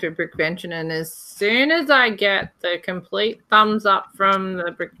planned for Brickvention, and as soon as I get the complete thumbs up from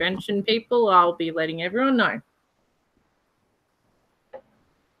the Brickvention people, I'll be letting everyone know.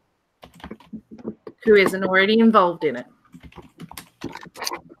 Who isn't already involved in it.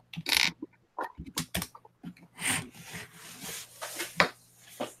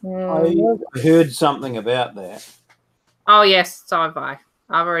 I heard something about that. Oh, yes, so have I.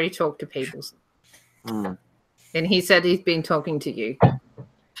 I've already talked to people. Mm. And he said he's been talking to you.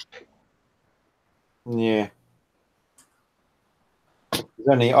 Yeah. I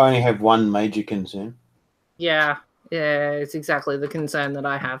only have one major concern. Yeah, it's exactly the concern that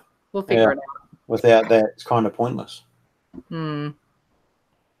I have. We'll figure it out. Without that, it's kind of pointless.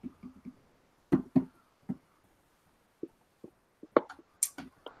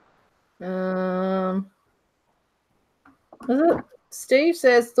 Steve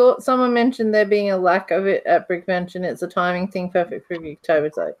says, thought someone mentioned there being a lack of it at Brickvention. It's a timing thing, perfect for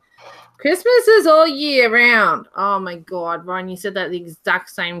October. So Christmas is all year round. Oh my God, Ryan, you said that at the exact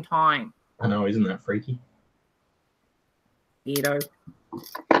same time. I know, isn't that freaky? Weirdo.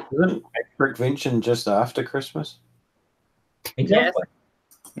 Isn't Brickvention just after Christmas? Exactly.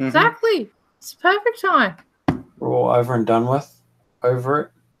 Yes. Exactly. It's perfect time. We're all over and done with. Over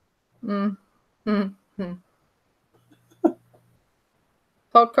it.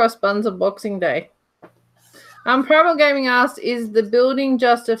 Hot cross buns on Boxing Day. Primal Gaming asked, is the building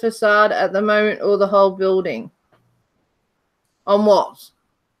just a facade at the moment or the whole building? On what?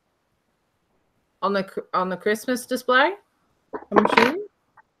 On the Christmas display? I'm assuming.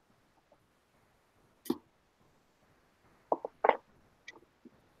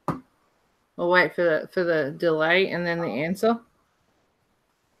 We'll wait for the delay and then the answer.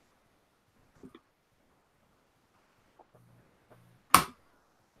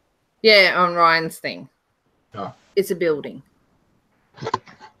 Yeah, on Ryan's thing. Oh. It's a building.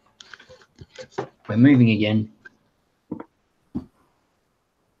 We're moving again.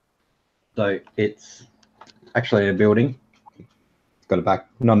 So it's actually a building. It's got a back,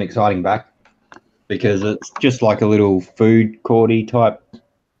 not an exciting back, because it's just like a little food courty type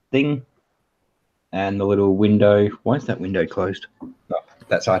thing. And the little window, why is that window closed? Oh,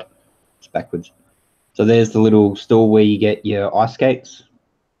 that side. It's backwards. So there's the little store where you get your ice skates.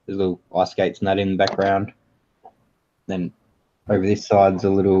 There's little ice skates and that in the background. Then over this side's a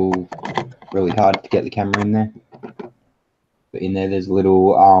little, really hard to get the camera in there. But in there, there's a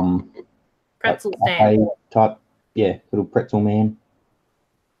little Pretzel stand type, yeah, little pretzel man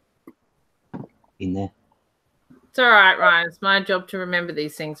in there. It's all right, Ryan. It's my job to remember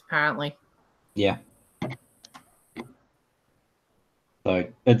these things, apparently. Yeah. So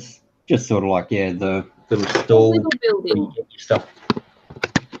it's just sort of like, yeah, the little stall. Little building. Where you get your stuff.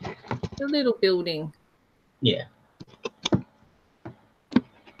 The little building. Yeah.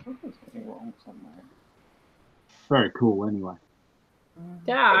 Very cool, anyway.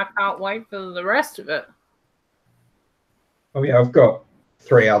 Yeah, I can't wait for the rest of it. Oh yeah, I've got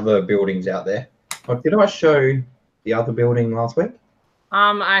 3 other buildings out there. Oh, did I show the other building last week?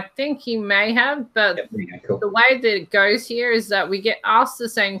 I think you may have, but Yep, there you go, cool. the way that it goes here is that we get asked the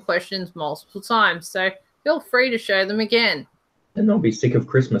same questions multiple times, so feel free to show them again. And they'll be sick of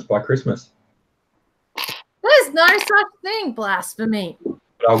Christmas by Christmas. There's no such thing, blasphemy.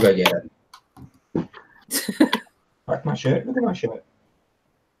 But I'll go get it. Like my shirt. Look at my shirt.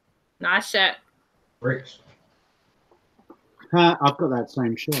 Nice shirt. Bricks. I've got that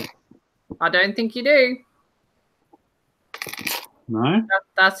same shirt. I don't think you do. No?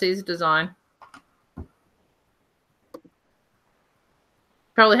 That's his design.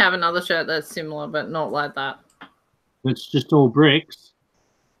 Probably have another shirt that's similar, but not like that. It's just all bricks?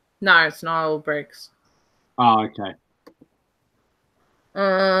 No, it's not all bricks. Oh, okay.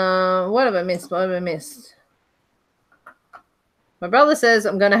 What have I missed? What have I missed? My brother says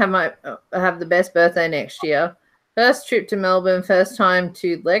I'm going to have the best birthday next year. First trip to Melbourne, first time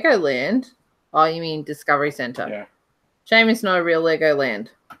to Legoland. Oh, you mean Discovery Centre? Yeah. Shame it's not a real Legoland.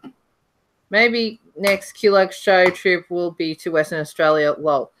 Maybe next QLux show trip will be to Western Australia.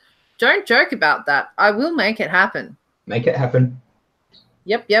 Lol. Don't joke about that. I will make it happen. Make it happen.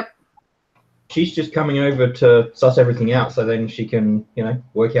 Yep. She's just coming over to suss everything out so then she can, you know,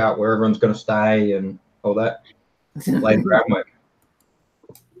 work out where everyone's going to stay and all that. Lay the groundwork.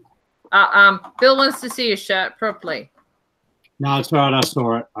 Bill wants to see your shirt properly. No, it's right. I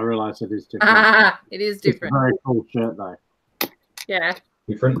saw it. I realised it is different. It is It's a different. very cool shirt, though. Yeah.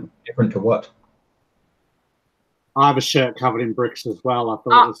 Different to what? I have a shirt covered in bricks as well. I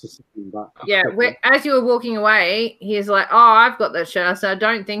thought it was the same, but Yeah, as you were walking away, he's like, "Oh, I've got that shirt." I said, "I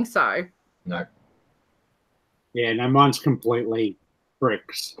don't think so." No. yeah, no, mine's completely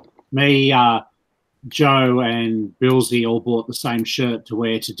bricks. Me, Joe, and Billsy all bought the same shirt to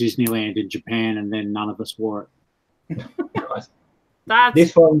wear to Disneyland in Japan, and then none of us wore it. Nice.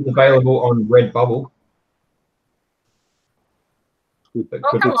 This one's available on Redbubble.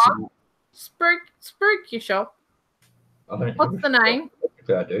 Come on. Spruik your shop. I don't What's the name?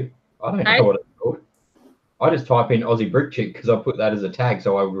 I do. I don't know what it's called. I just type in Aussie Brick Chick because I put that as a tag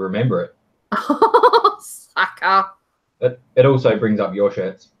so I would remember it. Sucker. It also brings up your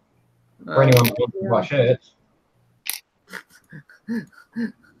shirts. For anyone who wants to buy shirts.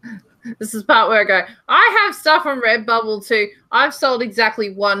 This is the part where I go, I have stuff on Redbubble too. I've sold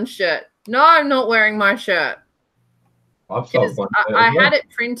exactly one shirt. No, I'm not wearing my shirt. I've sold one shirt. I had it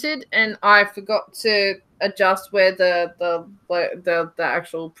printed and I forgot to adjust where the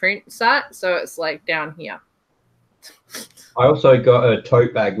actual print sat, so it's like down here. I also got a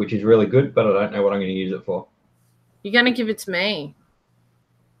tote bag, which is really good, but I don't know what I'm going to use it for. You're going to give it to me.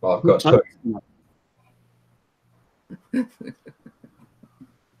 Well, I've got two.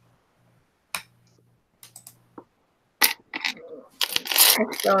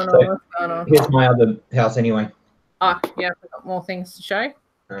 What's going on? What's going on? Here's my other house anyway. Oh, yeah, I've got more things to show.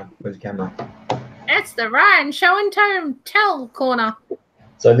 Where's the camera? It's the Ryan Show and Tell corner.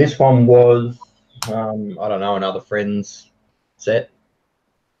 So this one was, I don't know, another Friends set.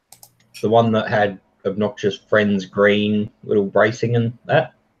 The one that had obnoxious Friends green little bracing and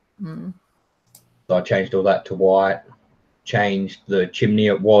that. Mm. So I changed all that to white. Changed the chimney.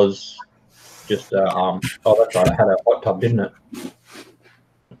 It was just oh, that's right. It had a hot tub, didn't it?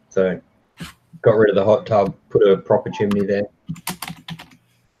 So got rid of the hot tub, put a proper chimney there.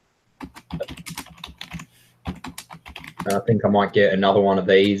 And I think I might get another one of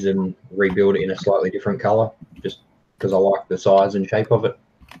these and rebuild it in a slightly different color, just because I like the size and shape of it.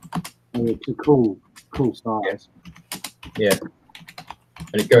 It's a cool size. Yeah.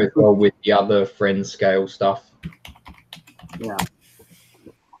 And it goes well with the other Friends scale stuff. Yeah.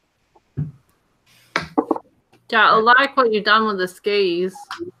 Yeah, I like what you've done with the skis.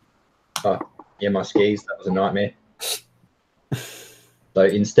 Oh, yeah, my skis, that was a nightmare. So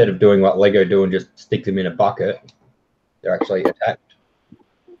instead of doing what Lego do and just stick them in a bucket, they're actually attached,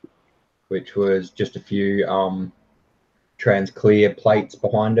 which was just a few trans clear plates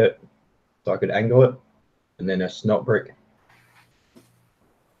behind it so I could angle it, and then a snot brick.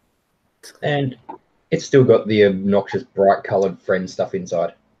 And it's still got the obnoxious bright coloured Friends stuff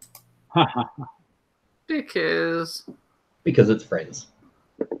inside. Because Because it's Friends.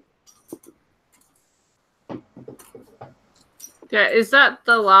 yeah, is that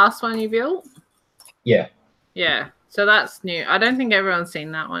the last one you built? Yeah, Yeah, so that's new. I don't think everyone's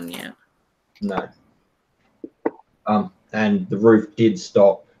seen that one yet. no. And the roof did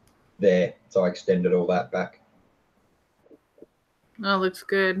stop there, so I extended all that back. Oh, looks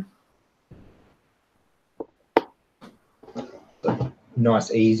good.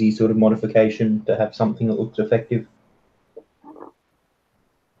 Nice, easy sort of modification to have something that looks effective.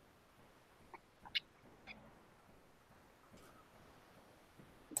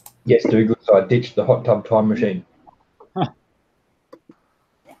 Yes, Dougal, so I ditched the hot tub time machine.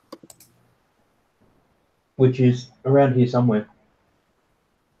 Which is around here somewhere.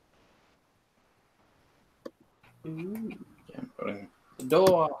 Yeah, putting the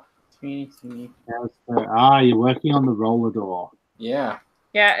door. You're working on the roller door. Yeah.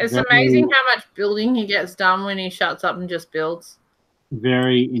 Yeah, it's Very- amazing how much building he gets done when he shuts up and just builds.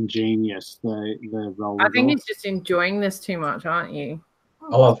 Very ingenious, the roller I think door. he's just enjoying this too much, aren't you?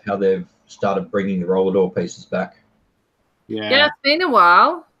 I love how they've started bringing the roller door pieces back. Yeah, it's been a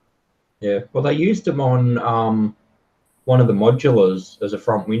while. Yeah, well, they used them on one of the modulars as a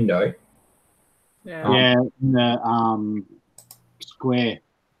front window. Yeah. Yeah, in the square.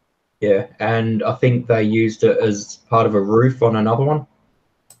 Yeah, and I think they used it as part of a roof on another one.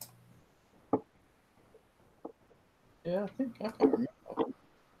 Yeah, I think I can remember.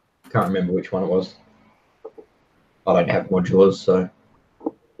 Can't remember which one it was. I don't have modulars, so.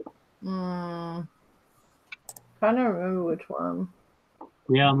 Trying to remember which one.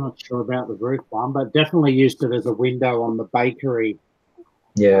 Yeah, I'm not sure about the roof one, but definitely used it as a window on the bakery.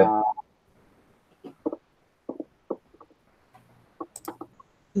 Yeah.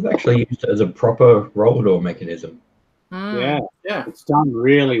 They've actually used it as a proper roller door mechanism. Yeah, Yeah. it's done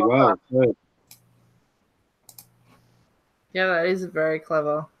really well too. Yeah, that is very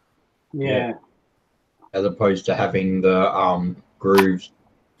clever. Yeah. As opposed to having the grooves.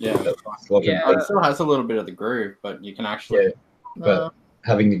 Yeah. Yeah. It still has a little bit of the groove, but you can actually. But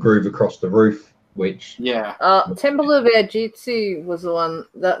having the groove across the roof, which. Yeah. Temple of Air Jitsu was the one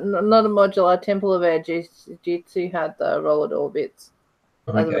that not a modular. Temple of Air Jitsu had the roller door bits.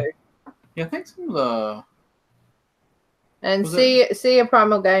 Okay. Yeah, I think some of the. And see a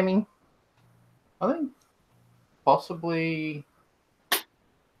Primal Gaming. I think possibly.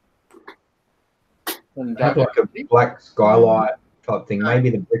 They have like a black skylight type thing, maybe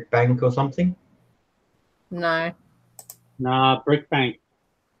the brick bank or something. No. Nah, Brick Bank.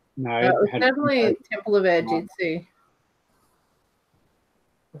 No, It was definitely Temple of Air Jitsu.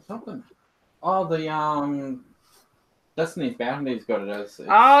 Something. Oh, the Destiny's Bounty's got it as.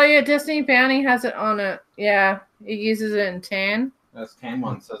 Oh yeah, Destiny Bounty has it on it. Yeah, it uses it in tan. As tan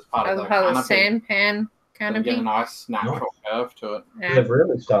ones as part of the the sand pan So canopy. get a nice natural curve to it. Yeah. They've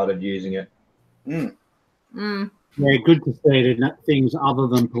really started using it. Yeah, good to see it in things other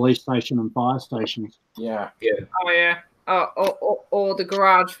than police station and fire stations. Yeah. Oh yeah. Or the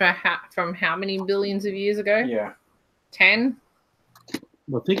garage from how many billions of years ago? Yeah. 10?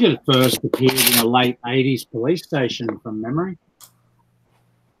 I think it first appeared in a late 80s police station from memory.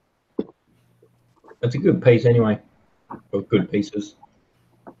 It's a good piece anyway. Or good pieces.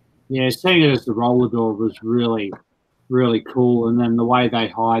 Yeah, seeing it as the roller door was really, really cool. And then the way they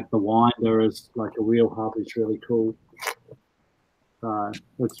hide the winder as like a wheel hub is really cool. So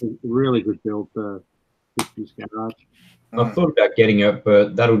it's a really good build for 50s garage. I've thought about getting it,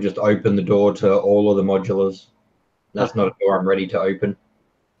 but that'll just open the door to all of the modulars. That's not a door I'm ready to open.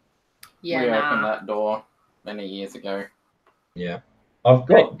 Yeah, We opened that door many years ago. Yeah. I've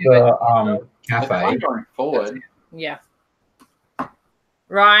got the cafe. Going forward. Yeah.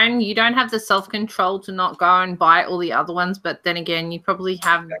 Ryan, you don't have the self-control to not go and buy all the other ones, but then again, you probably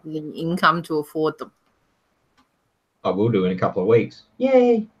have the income to afford them. I will do in a couple of weeks.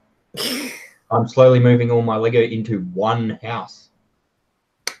 Yay! I'm slowly moving all my Lego into one house.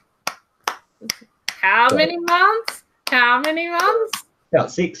 How many months? How many months?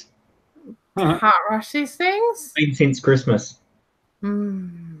 About 6. Can't rush these things. Been since Christmas.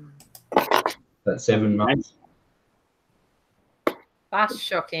 Mm, That's 7 months. that's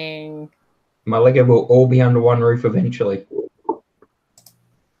shocking. My Lego will all be under one roof eventually.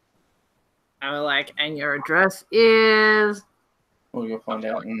 I was like, and your address is. Well, you'll find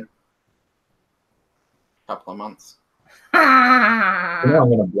out in a couple of months. You know I'm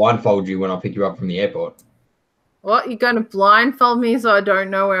going to blindfold you when I pick you up from the airport. What? You're going to blindfold me so I don't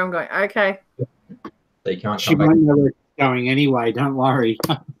know where I'm going? Okay. So you can't She come back. won't know where it's going anyway. Don't worry.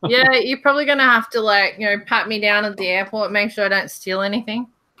 Yeah, you're probably going to have to, like, pat me down at the airport, make sure I don't steal anything.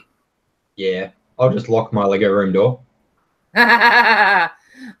 Yeah, I'll just lock my Lego room door. I've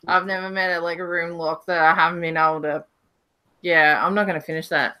never met a Lego room lock that I haven't been able to. Yeah, I'm not going to finish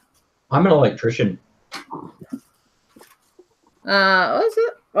that. I'm an electrician. What is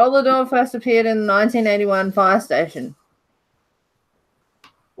it? Roller door first appeared in the 1981 fire station.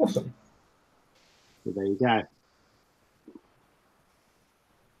 Awesome. So there you go.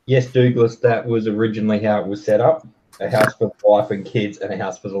 Yes, Douglas, that was originally how it was set up. A house for the wife and kids and a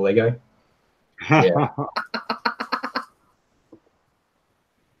house for the Lego. Yeah.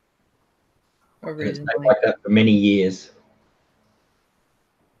 And it's been Originally. like that for many years.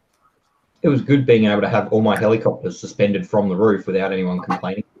 It was good being able to have all my helicopters suspended from the roof without anyone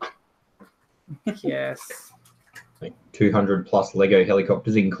complaining. Yes. Like 200 plus Lego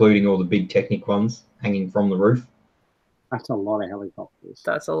helicopters, including all the big Technic ones hanging from the roof. That's a lot of helicopters.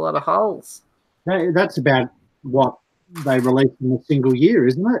 That's a lot of holes. That's about what they released in a single year,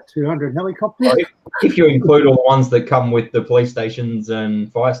 isn't it? 200 helicopters. Well, if you include all the ones that come with the police stations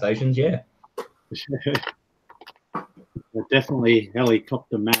and fire stations, yeah. They're definitely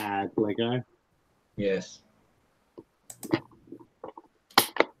helicopter mad, Lego. Yes.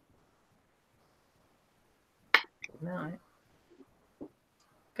 No.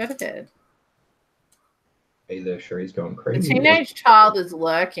 Go to bed. Either Cherie's going The crazy. teenage child is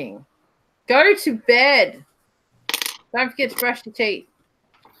lurking. Go to bed. Don't forget to brush your teeth.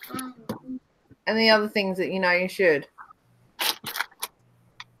 And the other things that you know you should.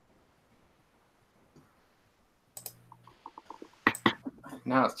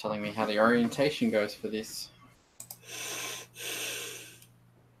 Now it's telling me how the orientation goes for this.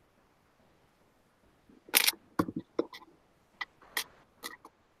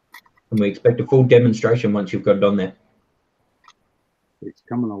 And we expect a full demonstration once you've got it on there. It's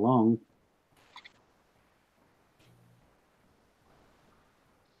coming along.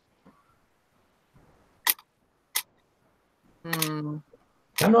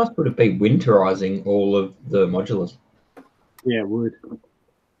 How nice would it be winterizing all of the modulars? Yeah, it would.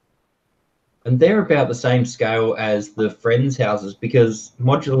 And they're about the same scale as the friends' houses because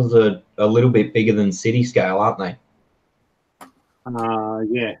modulars are a little bit bigger than city scale, aren't they?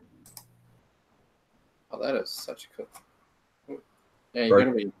 Yeah. Oh, that is such a cool. Yeah, you Right.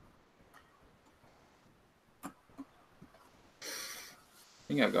 gotta be. I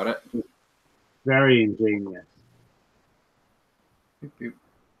think I've got it. Very ingenious. Boop, boop.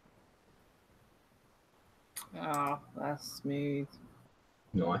 Oh, that's smooth.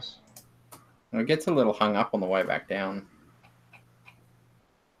 Nice. It gets a little hung up on the way back down.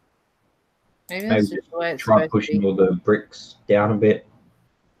 Maybe Maybe that's just the way it's try supposed to pushing be. all the bricks down a bit.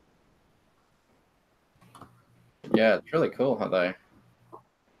 Yeah, it's really cool how they.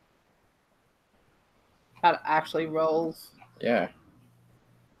 How it actually rolls. Yeah.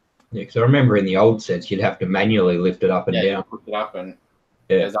 Yeah, because I remember in the old sets you'd have to manually lift it up and Yeah, down. you push it up and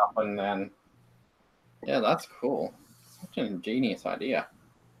Yeah. it goes up and then. Yeah, that's cool. Such an ingenious idea.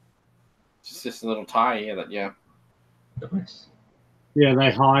 It's just this little tie here that, yeah. Nice. Yeah,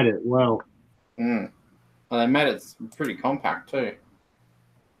 they hide it well. Well, they made it pretty compact too.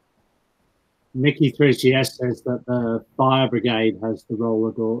 Mickey 3CS says that the fire brigade has the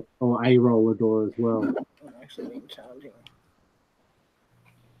roller door, or a roller door as well. I'm actually being charging.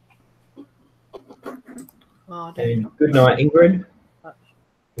 Oh, And good night, Ingrid.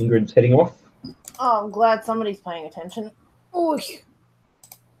 Ingrid's heading off. Oh, I'm glad somebody's paying attention. Oy.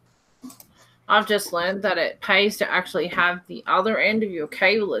 I've just learned that it pays to actually have the other end of your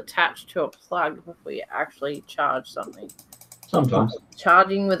cable attached to a plug before you actually charge something. Sometimes.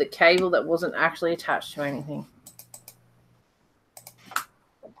 Charging with a cable that wasn't actually attached to anything.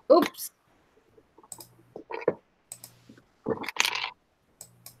 Oops.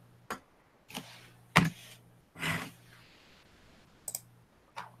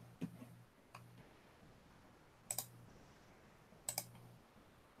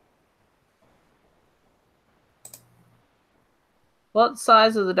 What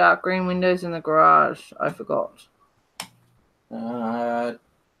size are the dark green windows in the garage? I forgot.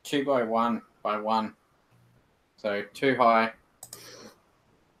 2 by 1 by 1. So 2 high.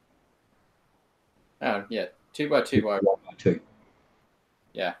 Oh yeah, 2 by 2 by 1 by 2.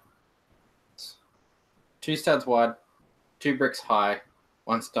 Yeah. 2 studs wide, 2 bricks high,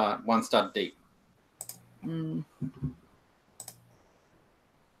 1 stud deep.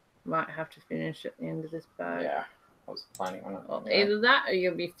 Might have to finish at the end of this bag. Yeah, I was planning on it. Well, either that or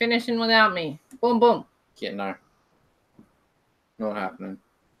you'll be finishing without me. Boom, boom. Yeah, no. Not happening.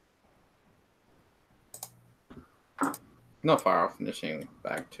 Not far off finishing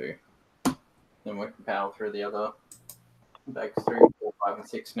bag 2. Then we can power through the other bags 3, 4, 5, and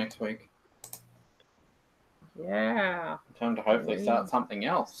 6 next week. Yeah. Time to hopefully start something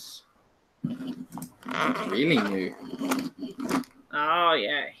else. Really new. Oh,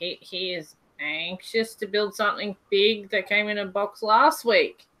 yeah. He is anxious to build something big that came in a box last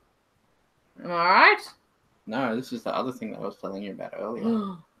week. Am I right? No, this is the other thing that I was telling you about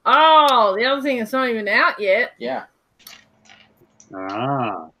earlier. Oh, the other thing is not even out yet. Yeah.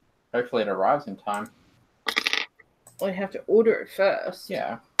 Ah. Hopefully it arrives in time. We have to order it first.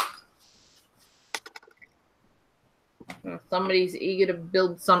 Yeah. Somebody's eager to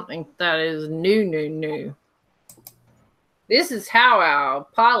build something that is new. This is how our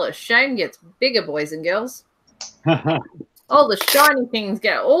pile of shame gets bigger, boys and girls. All the shiny things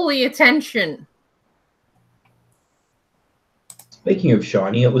get all the attention. Speaking of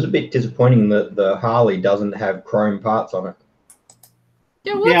shiny, it was a bit disappointing that the Harley doesn't have chrome parts on it.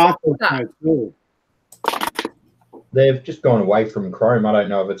 Yeah, I thought so too. They've just gone away from chrome. I don't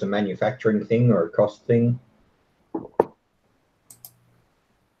know if it's a manufacturing thing or a cost thing.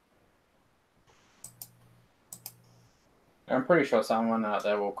 I'm pretty sure someone out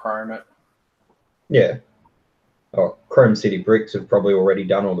there will chrome it. Yeah. Oh, Chrome City Bricks have probably already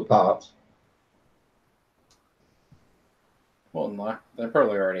done all the parts. Well, no, they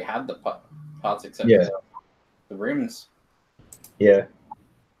probably already had the parts except Yeah. for the rims. Yeah.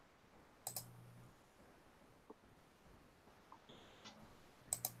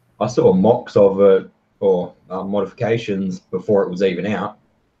 I saw mocks of it or modifications before it was even out.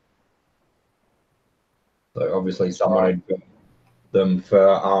 So obviously someone had got them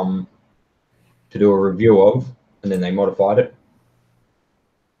for to do a review of, and then they modified it.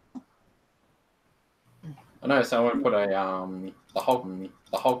 I know someone put a the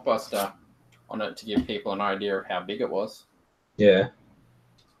Hulkbuster on it to give people an idea of how big it was. Yeah.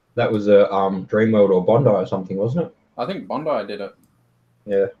 That was a Dreamworld or Bondi or something, wasn't it? I think Bondi did it.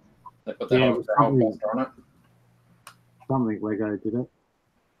 Yeah. They put the Yeah, Hulkbuster on it. Something Lego did it.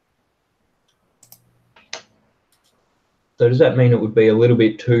 So does that mean it would be a little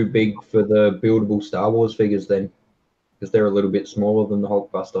bit too big for the buildable Star Wars figures then? Because they're a little bit smaller than the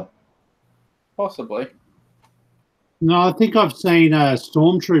Hulkbuster. Possibly. No, I think I've seen a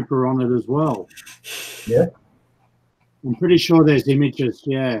Stormtrooper on it as well. Yeah. I'm pretty sure there's images,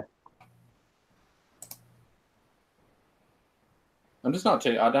 yeah. I'm just not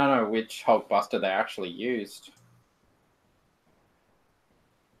too. I don't know which Hulkbuster they actually used.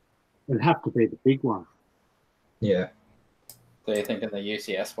 It'd have to be the big one. Yeah. So you're thinking the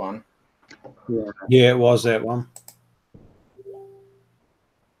UCS one? Yeah. Yeah, it was that one.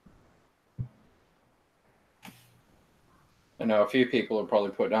 I know a few people have probably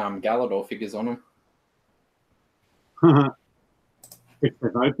put Galador figures on them. If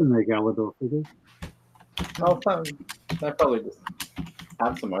they've opened their Galador figures. Oh, they probably just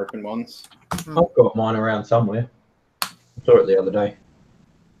have some open ones. I've got mine around somewhere. I saw it the other day.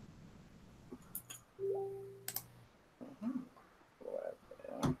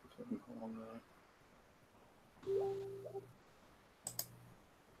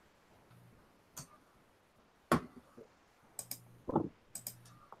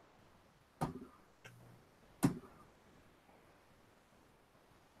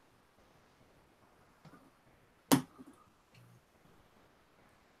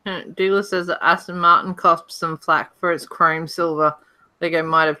 Douglas says that Aston Martin cost some flack for its chrome silver. Lego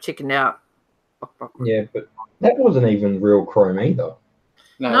might have chickened out. Yeah, but that wasn't even real chrome either.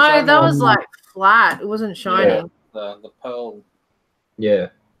 No, that was like flat. It wasn't shiny. Yeah, the pearl. Yeah.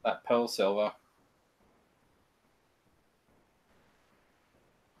 That pearl silver.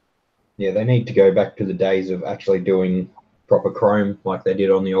 Yeah, they need to go back to the days of actually doing proper chrome like they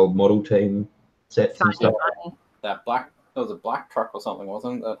did on the old model team sets and stuff. That black, there was a black truck or something,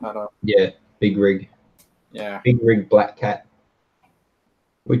 wasn't it? That had a... Yeah, big rig. Yeah. Big rig black cat,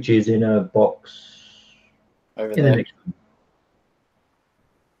 which is in a box over in there. the next one.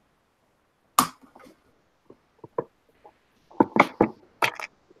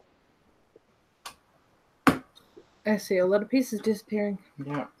 I see a lot of pieces disappearing.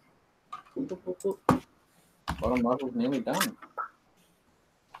 Yeah. Boop, boop, boop. Bottom level's nearly done.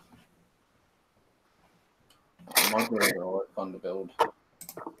 Modulars are always fun to build.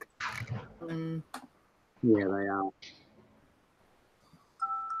 Mm. Yeah, they are.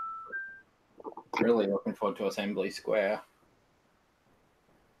 Really looking forward to Assembly Square.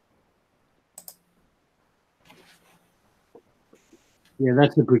 Yeah,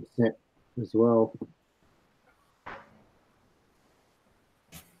 that's a good set as well.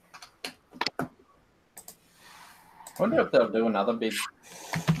 I wonder if they'll do another big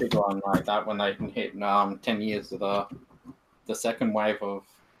one like that when they can hit 10 years of the second wave of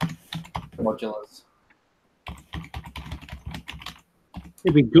modulars.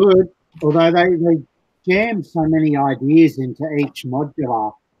 It'd be good, although they jam so many ideas into each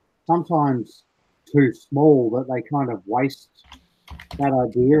modular, sometimes too small that they kind of waste that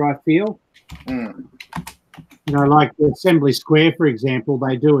idea, I feel. Mm. You know, like the Assembly Square, for example,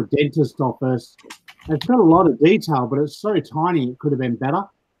 they do a dentist office. It's got a lot of detail, but it's so tiny it could have been better.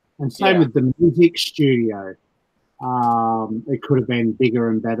 And same with the music studio. It could have been bigger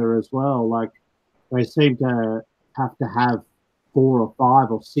and better as well. Like they seem to have 4 or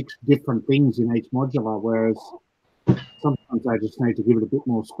 5 or 6 different things in each modular, whereas sometimes they just need to give it a bit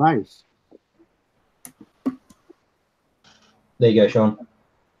more space. There you go, Sean.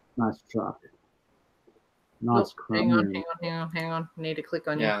 Nice truck. Nice Hang on, chromium. hang on. Need to click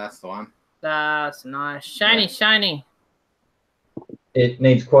on you. Yeah, that's the one. That's nice. Shiny, shiny. It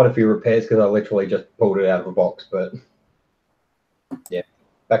needs quite a few repairs because I literally just pulled it out of a box, but yeah,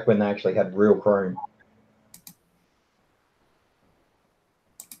 back when they actually had real chrome.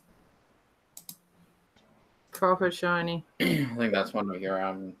 Proper shiny. I think that's one of your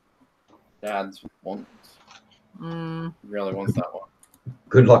dad's wants. Really wants that one.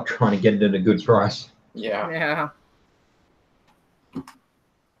 Good luck trying to get it at a good price. Yeah. Yeah.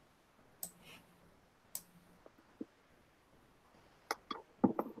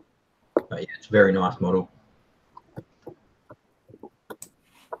 Oh, yeah, it's a very nice model.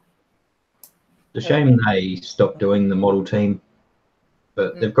 It's a shame they stopped doing the model team,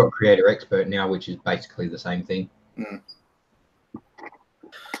 but they've got Creator Expert now, which is basically the same thing. Mm.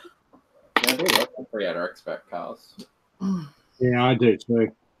 Yeah, I do like the Creator Expert cars. Yeah, I do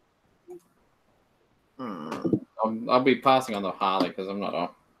too. I'll be passing on the Harley because I'm not a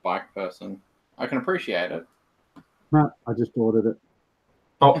bike person. I can appreciate it. No, I just ordered it.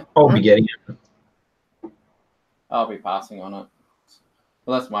 I'll be getting it. I'll be passing on it.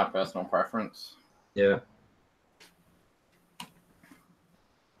 Well, that's my personal preference. Yeah.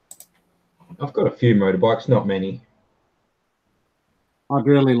 I've got a few motorbikes, not many. I'd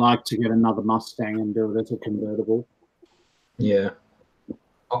really like to get another Mustang and do it as a convertible. Yeah.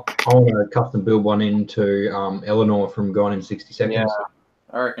 I want to custom build one into Eleanor from Gone in 60 Seconds. Yeah,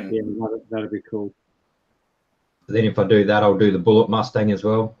 I reckon. Yeah, that'd be cool. Then if I do that, I'll do the Bullet Mustang as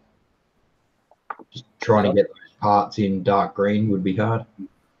well. Just trying to get those parts in dark green would be hard.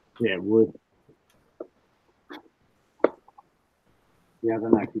 Yeah, it would. Yeah, I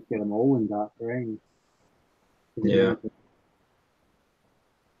don't know if you get them all in dark green. Yeah.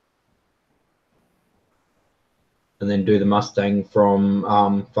 And then do the Mustang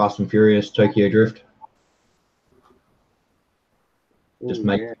from Fast and Furious Tokyo Drift. Just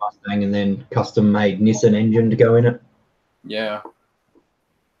make the Mustang and then custom made Nissan engine to go in it. Yeah.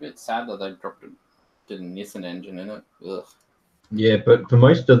 It's sad that they did a Nissan engine in it. Ugh. Yeah, but for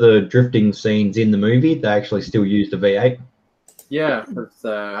most of the drifting scenes in the movie, they actually still used a V8. Yeah, it's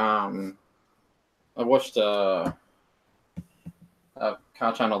I watched a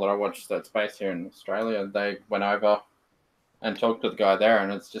car channel that I watched that's based here in Australia. They went over and talked to the guy there,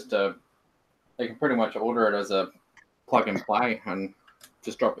 and it's just they can pretty much order it as a plug and play and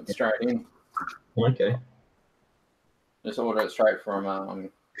just drop it straight in. Okay. Just order it straight from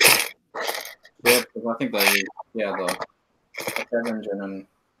yeah, because I think they the head engine and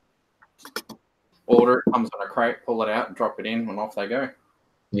order it, comes on a crate, pull it out and drop it in and off they go.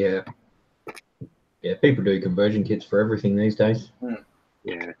 Yeah. Yeah, people do conversion kits for everything these days.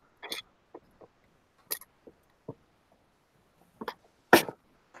 Yeah.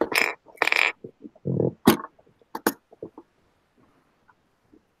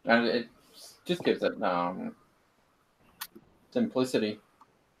 And it just gives it simplicity.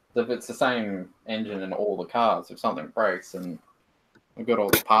 If it's the same engine in all the cars, if something breaks, and we've got all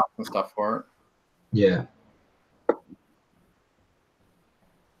the parts and stuff for it. Yeah.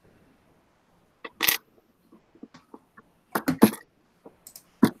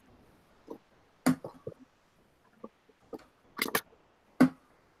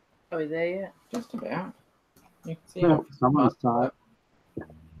 Are we there yet? Just about. You can see No, someone's tired.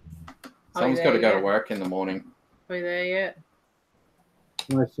 Someone's got to go to work in the morning. Are we there yet?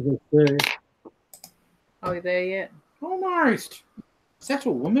 Most of us do. Are we there yet? Almost. Is that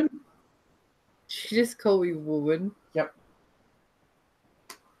a woman? She just called me woman. Yep.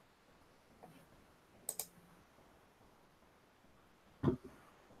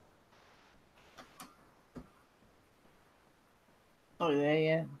 Are we there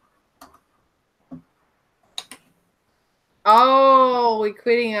yet? Oh, we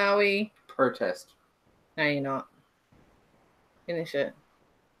quitting, are we? Protest. No, you're not. Finish it.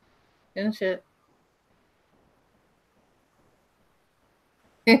 Finish it.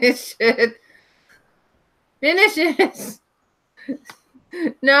 Finish it. Finish it.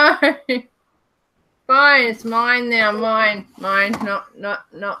 No. Fine, it's mine now. Mine. Mine.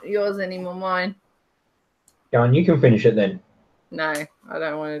 Not yours anymore. Mine. Go on, you can finish it then. No, I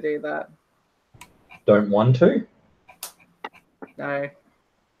don't want to do that. Don't want to? No.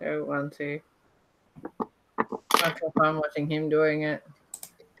 Don't want to. I feel fun watching him doing it.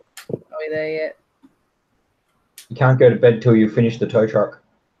 Are we there yet? You can't go to bed till you finish the tow truck.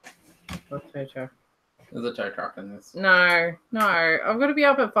 What's tow truck? There's a tow truck in this. No. I've got to be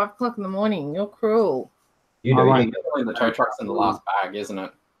up at 5 o'clock in the morning. You're cruel. You do. Alright. The tow truck's in the last bag, isn't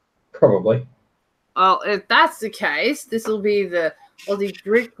it? Probably. Well, if that's the case, this will be the Aussie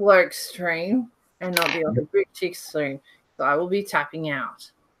Brick Bloke stream and not the Aussie Brick Chick stream. So I will be tapping out.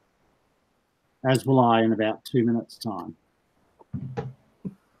 As will I in about 2 minutes' time.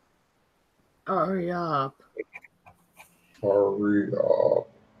 Hurry up. Hurry up.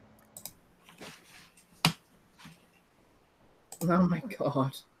 Oh my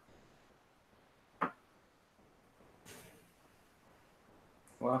god.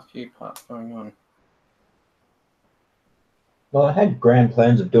 Last few parts going on. Well, I had grand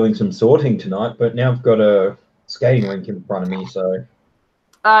plans of doing some sorting tonight, but now I've got a skating rink in front of me, so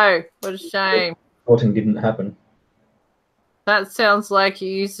Oh, what a shame. sorting didn't happen. That sounds like you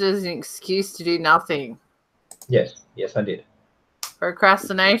used it as an excuse to do nothing. Yes, I did.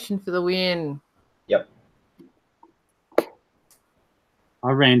 Procrastination for the win. Yep.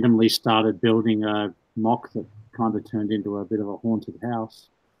 I randomly started building a mock that kind of turned into a bit of a haunted house.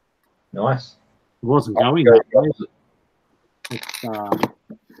 Nice. It wasn't going Go that way. opposite.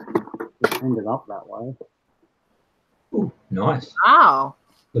 It ended up that way. Ooh, nice. Wow.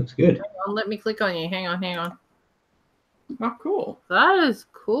 Looks good. Hang on, let me click on you. Hang on. Oh, cool. That is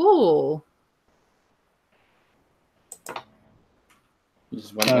cool. You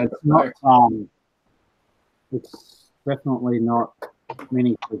just went with It's the not. flow. It's definitely not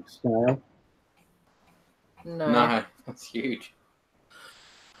meaningful scale. No. That's huge.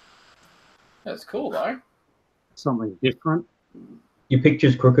 That's cool, though. Something different. Your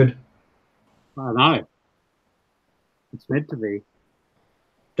picture's crooked. I don't know. It's meant to be.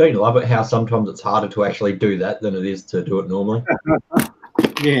 Don't you love it how sometimes it's harder to actually do that than it is to do it normally?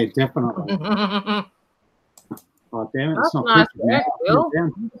 Yeah, definitely. Oh, damn it. That's It's not nice crooked now. work, Will.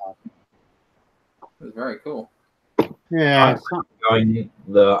 It was very cool. Yeah. I'm going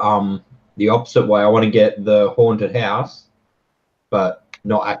the opposite way. I want to get the haunted house, but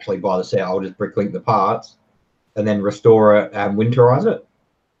not actually buy the set. I'll just bricklink the parts and then restore it and winterize it.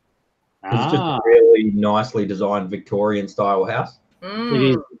 It's just a really nicely designed Victorian style house.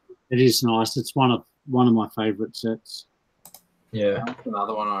 Mm. It is nice. It's one of my favourite sets. Yeah. That's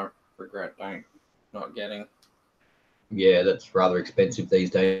another one I regret not getting. Yeah, that's rather expensive these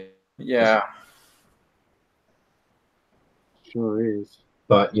days. Yeah. Sure is.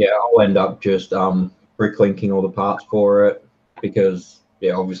 But yeah, I'll end up just bricklinking all the parts for it because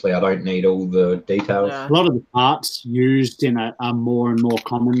obviously I don't need all the details. Yeah. A lot of the parts used in it are more and more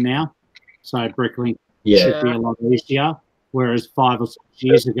common now. So bricklink should be a lot easier. Whereas 5 or 6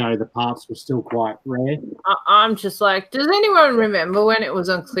 years ago, the parts were still quite rare. I'm just like, does anyone remember when it was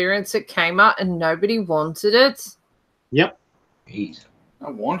on clearance at Kmart and nobody wanted it? Yep. Jeez. I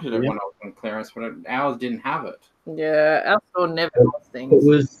wanted it when I was on clearance, but ours didn't have it. Yeah, our store never has things.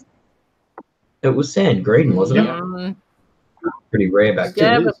 It was sand green, wasn't it? Mm. Pretty rare back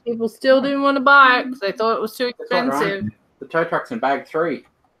Yeah, then. but people still didn't want to buy it because they thought it was too That's all right. expensive. The tow truck's in bag 3.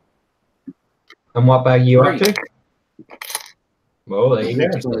 And what bag are you up to? Well, there you go.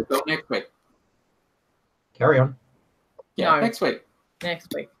 Let's go next week. Carry on. Yeah, No. next week.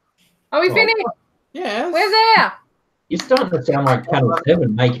 Next week. Are we Oh. finished? Yes. We're there. You're starting to sound like Channel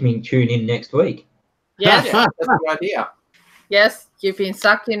 7. Make me tune in next week. Yes. Yeah, that's the idea. Yes, you've been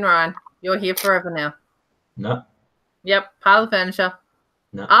sucked in, Ryan. You're here forever now. No. Yep, part of the furniture.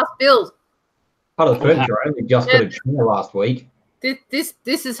 No. Ask Bill. Part of the furniture. I only just got a chair last week. This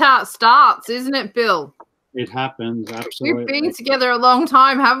is how it starts, isn't it, Bill? It happens, We've absolutely. been together a long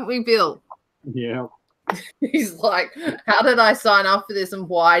time, haven't we, Bill? Yeah. He's like, how did I sign up for this, and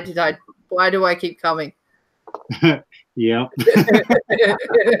why do I keep coming? Yeah.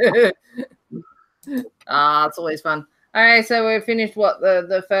 It's always fun. All right, so we've finished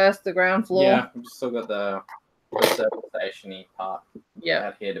the ground floor. Yeah, we've still got the service station-y part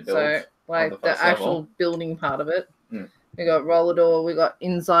out here to build. So like the actual building part of it. Mm. We got roller door, we got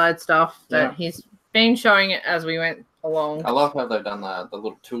inside stuff that he's been showing it as we went along. I love how they've done the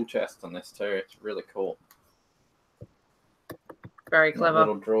little tool chest on this too. It's really cool. Very clever.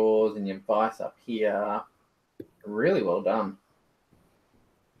 Little drawers and your vice up here. Really well done.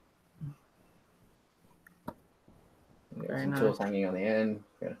 Very some nice. tools hanging on the end.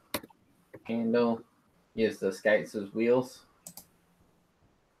 Got a handle. Use the skates as wheels.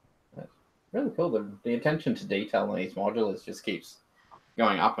 That's really cool. The attention to detail on these modulars just keeps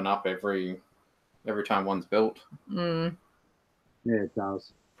going up and up every time one's built. Mm. Yeah, it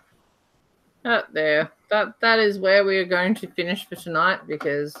does. There. That is where we are going to finish for tonight,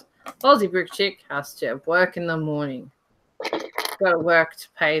 because Aussie Brick Chick has to work in the morning. Got to work to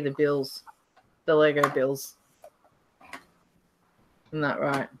pay the bills, the Lego bills. Isn't that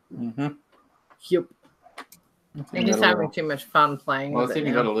right? Mm-hmm. Yep. I think he's having too much fun playing with it. Well, it's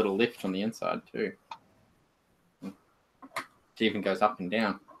even now. got a little lift on the inside too. It even goes up and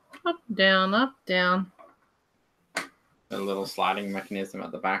down. Up, down, up, down. A little sliding mechanism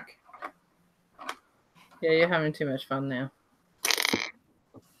at the back. Yeah, you're having too much fun now.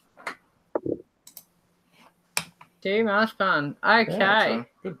 Too much fun. Okay. Yeah,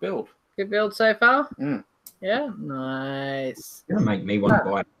 good build. Good build so far? Mm. Yeah, nice. You're gonna make me want to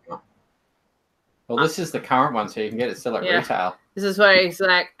buy it. Well, this is the current one, so you can get it still at retail. This is where he's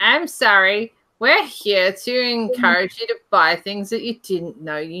like, I'm sorry. We're here to encourage you to buy things that you didn't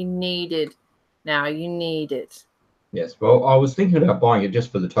know you needed. Now you need it. Yes, well, I was thinking about buying it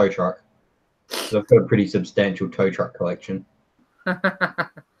just for the tow truck. So I've got a pretty substantial tow truck collection. Fair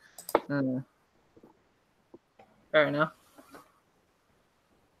enough.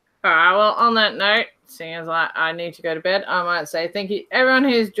 All right, well, on that note, seeing as I need to go to bed, I might say thank you everyone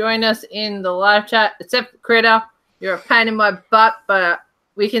who's joined us in the live chat, except for Critter. You're a pain in my butt, but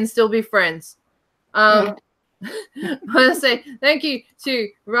we can still be friends. I want to say thank you to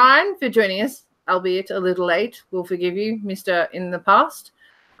Ryan for joining us, albeit a little late. We'll forgive you, Mr. In the Past.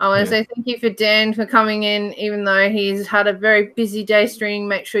 I want to say thank you for Dan for coming in, even though he's had a very busy day streaming.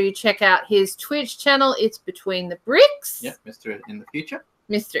 Make sure you check out his Twitch channel. It's Between the Bricks. Yeah, Mr. In the Future.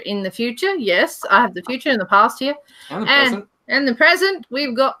 Mr. In the Future. Yes, I have the future and the past here. And the present. And the present,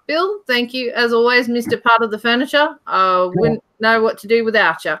 we've got Bill. Thank you, as always, Mr. Part of the Furniture. I wouldn't know what to do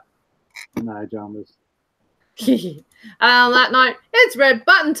without you. No dramas. And on that note, it's red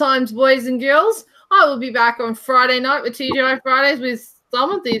button times, boys and girls. I will be back on Friday night with TGI Fridays with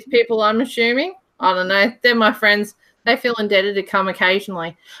some of these people, I'm assuming. I don't know. They're my friends. They feel indebted to come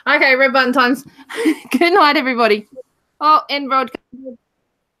occasionally. Okay, red button times. Good night, everybody. Oh, end broadcast.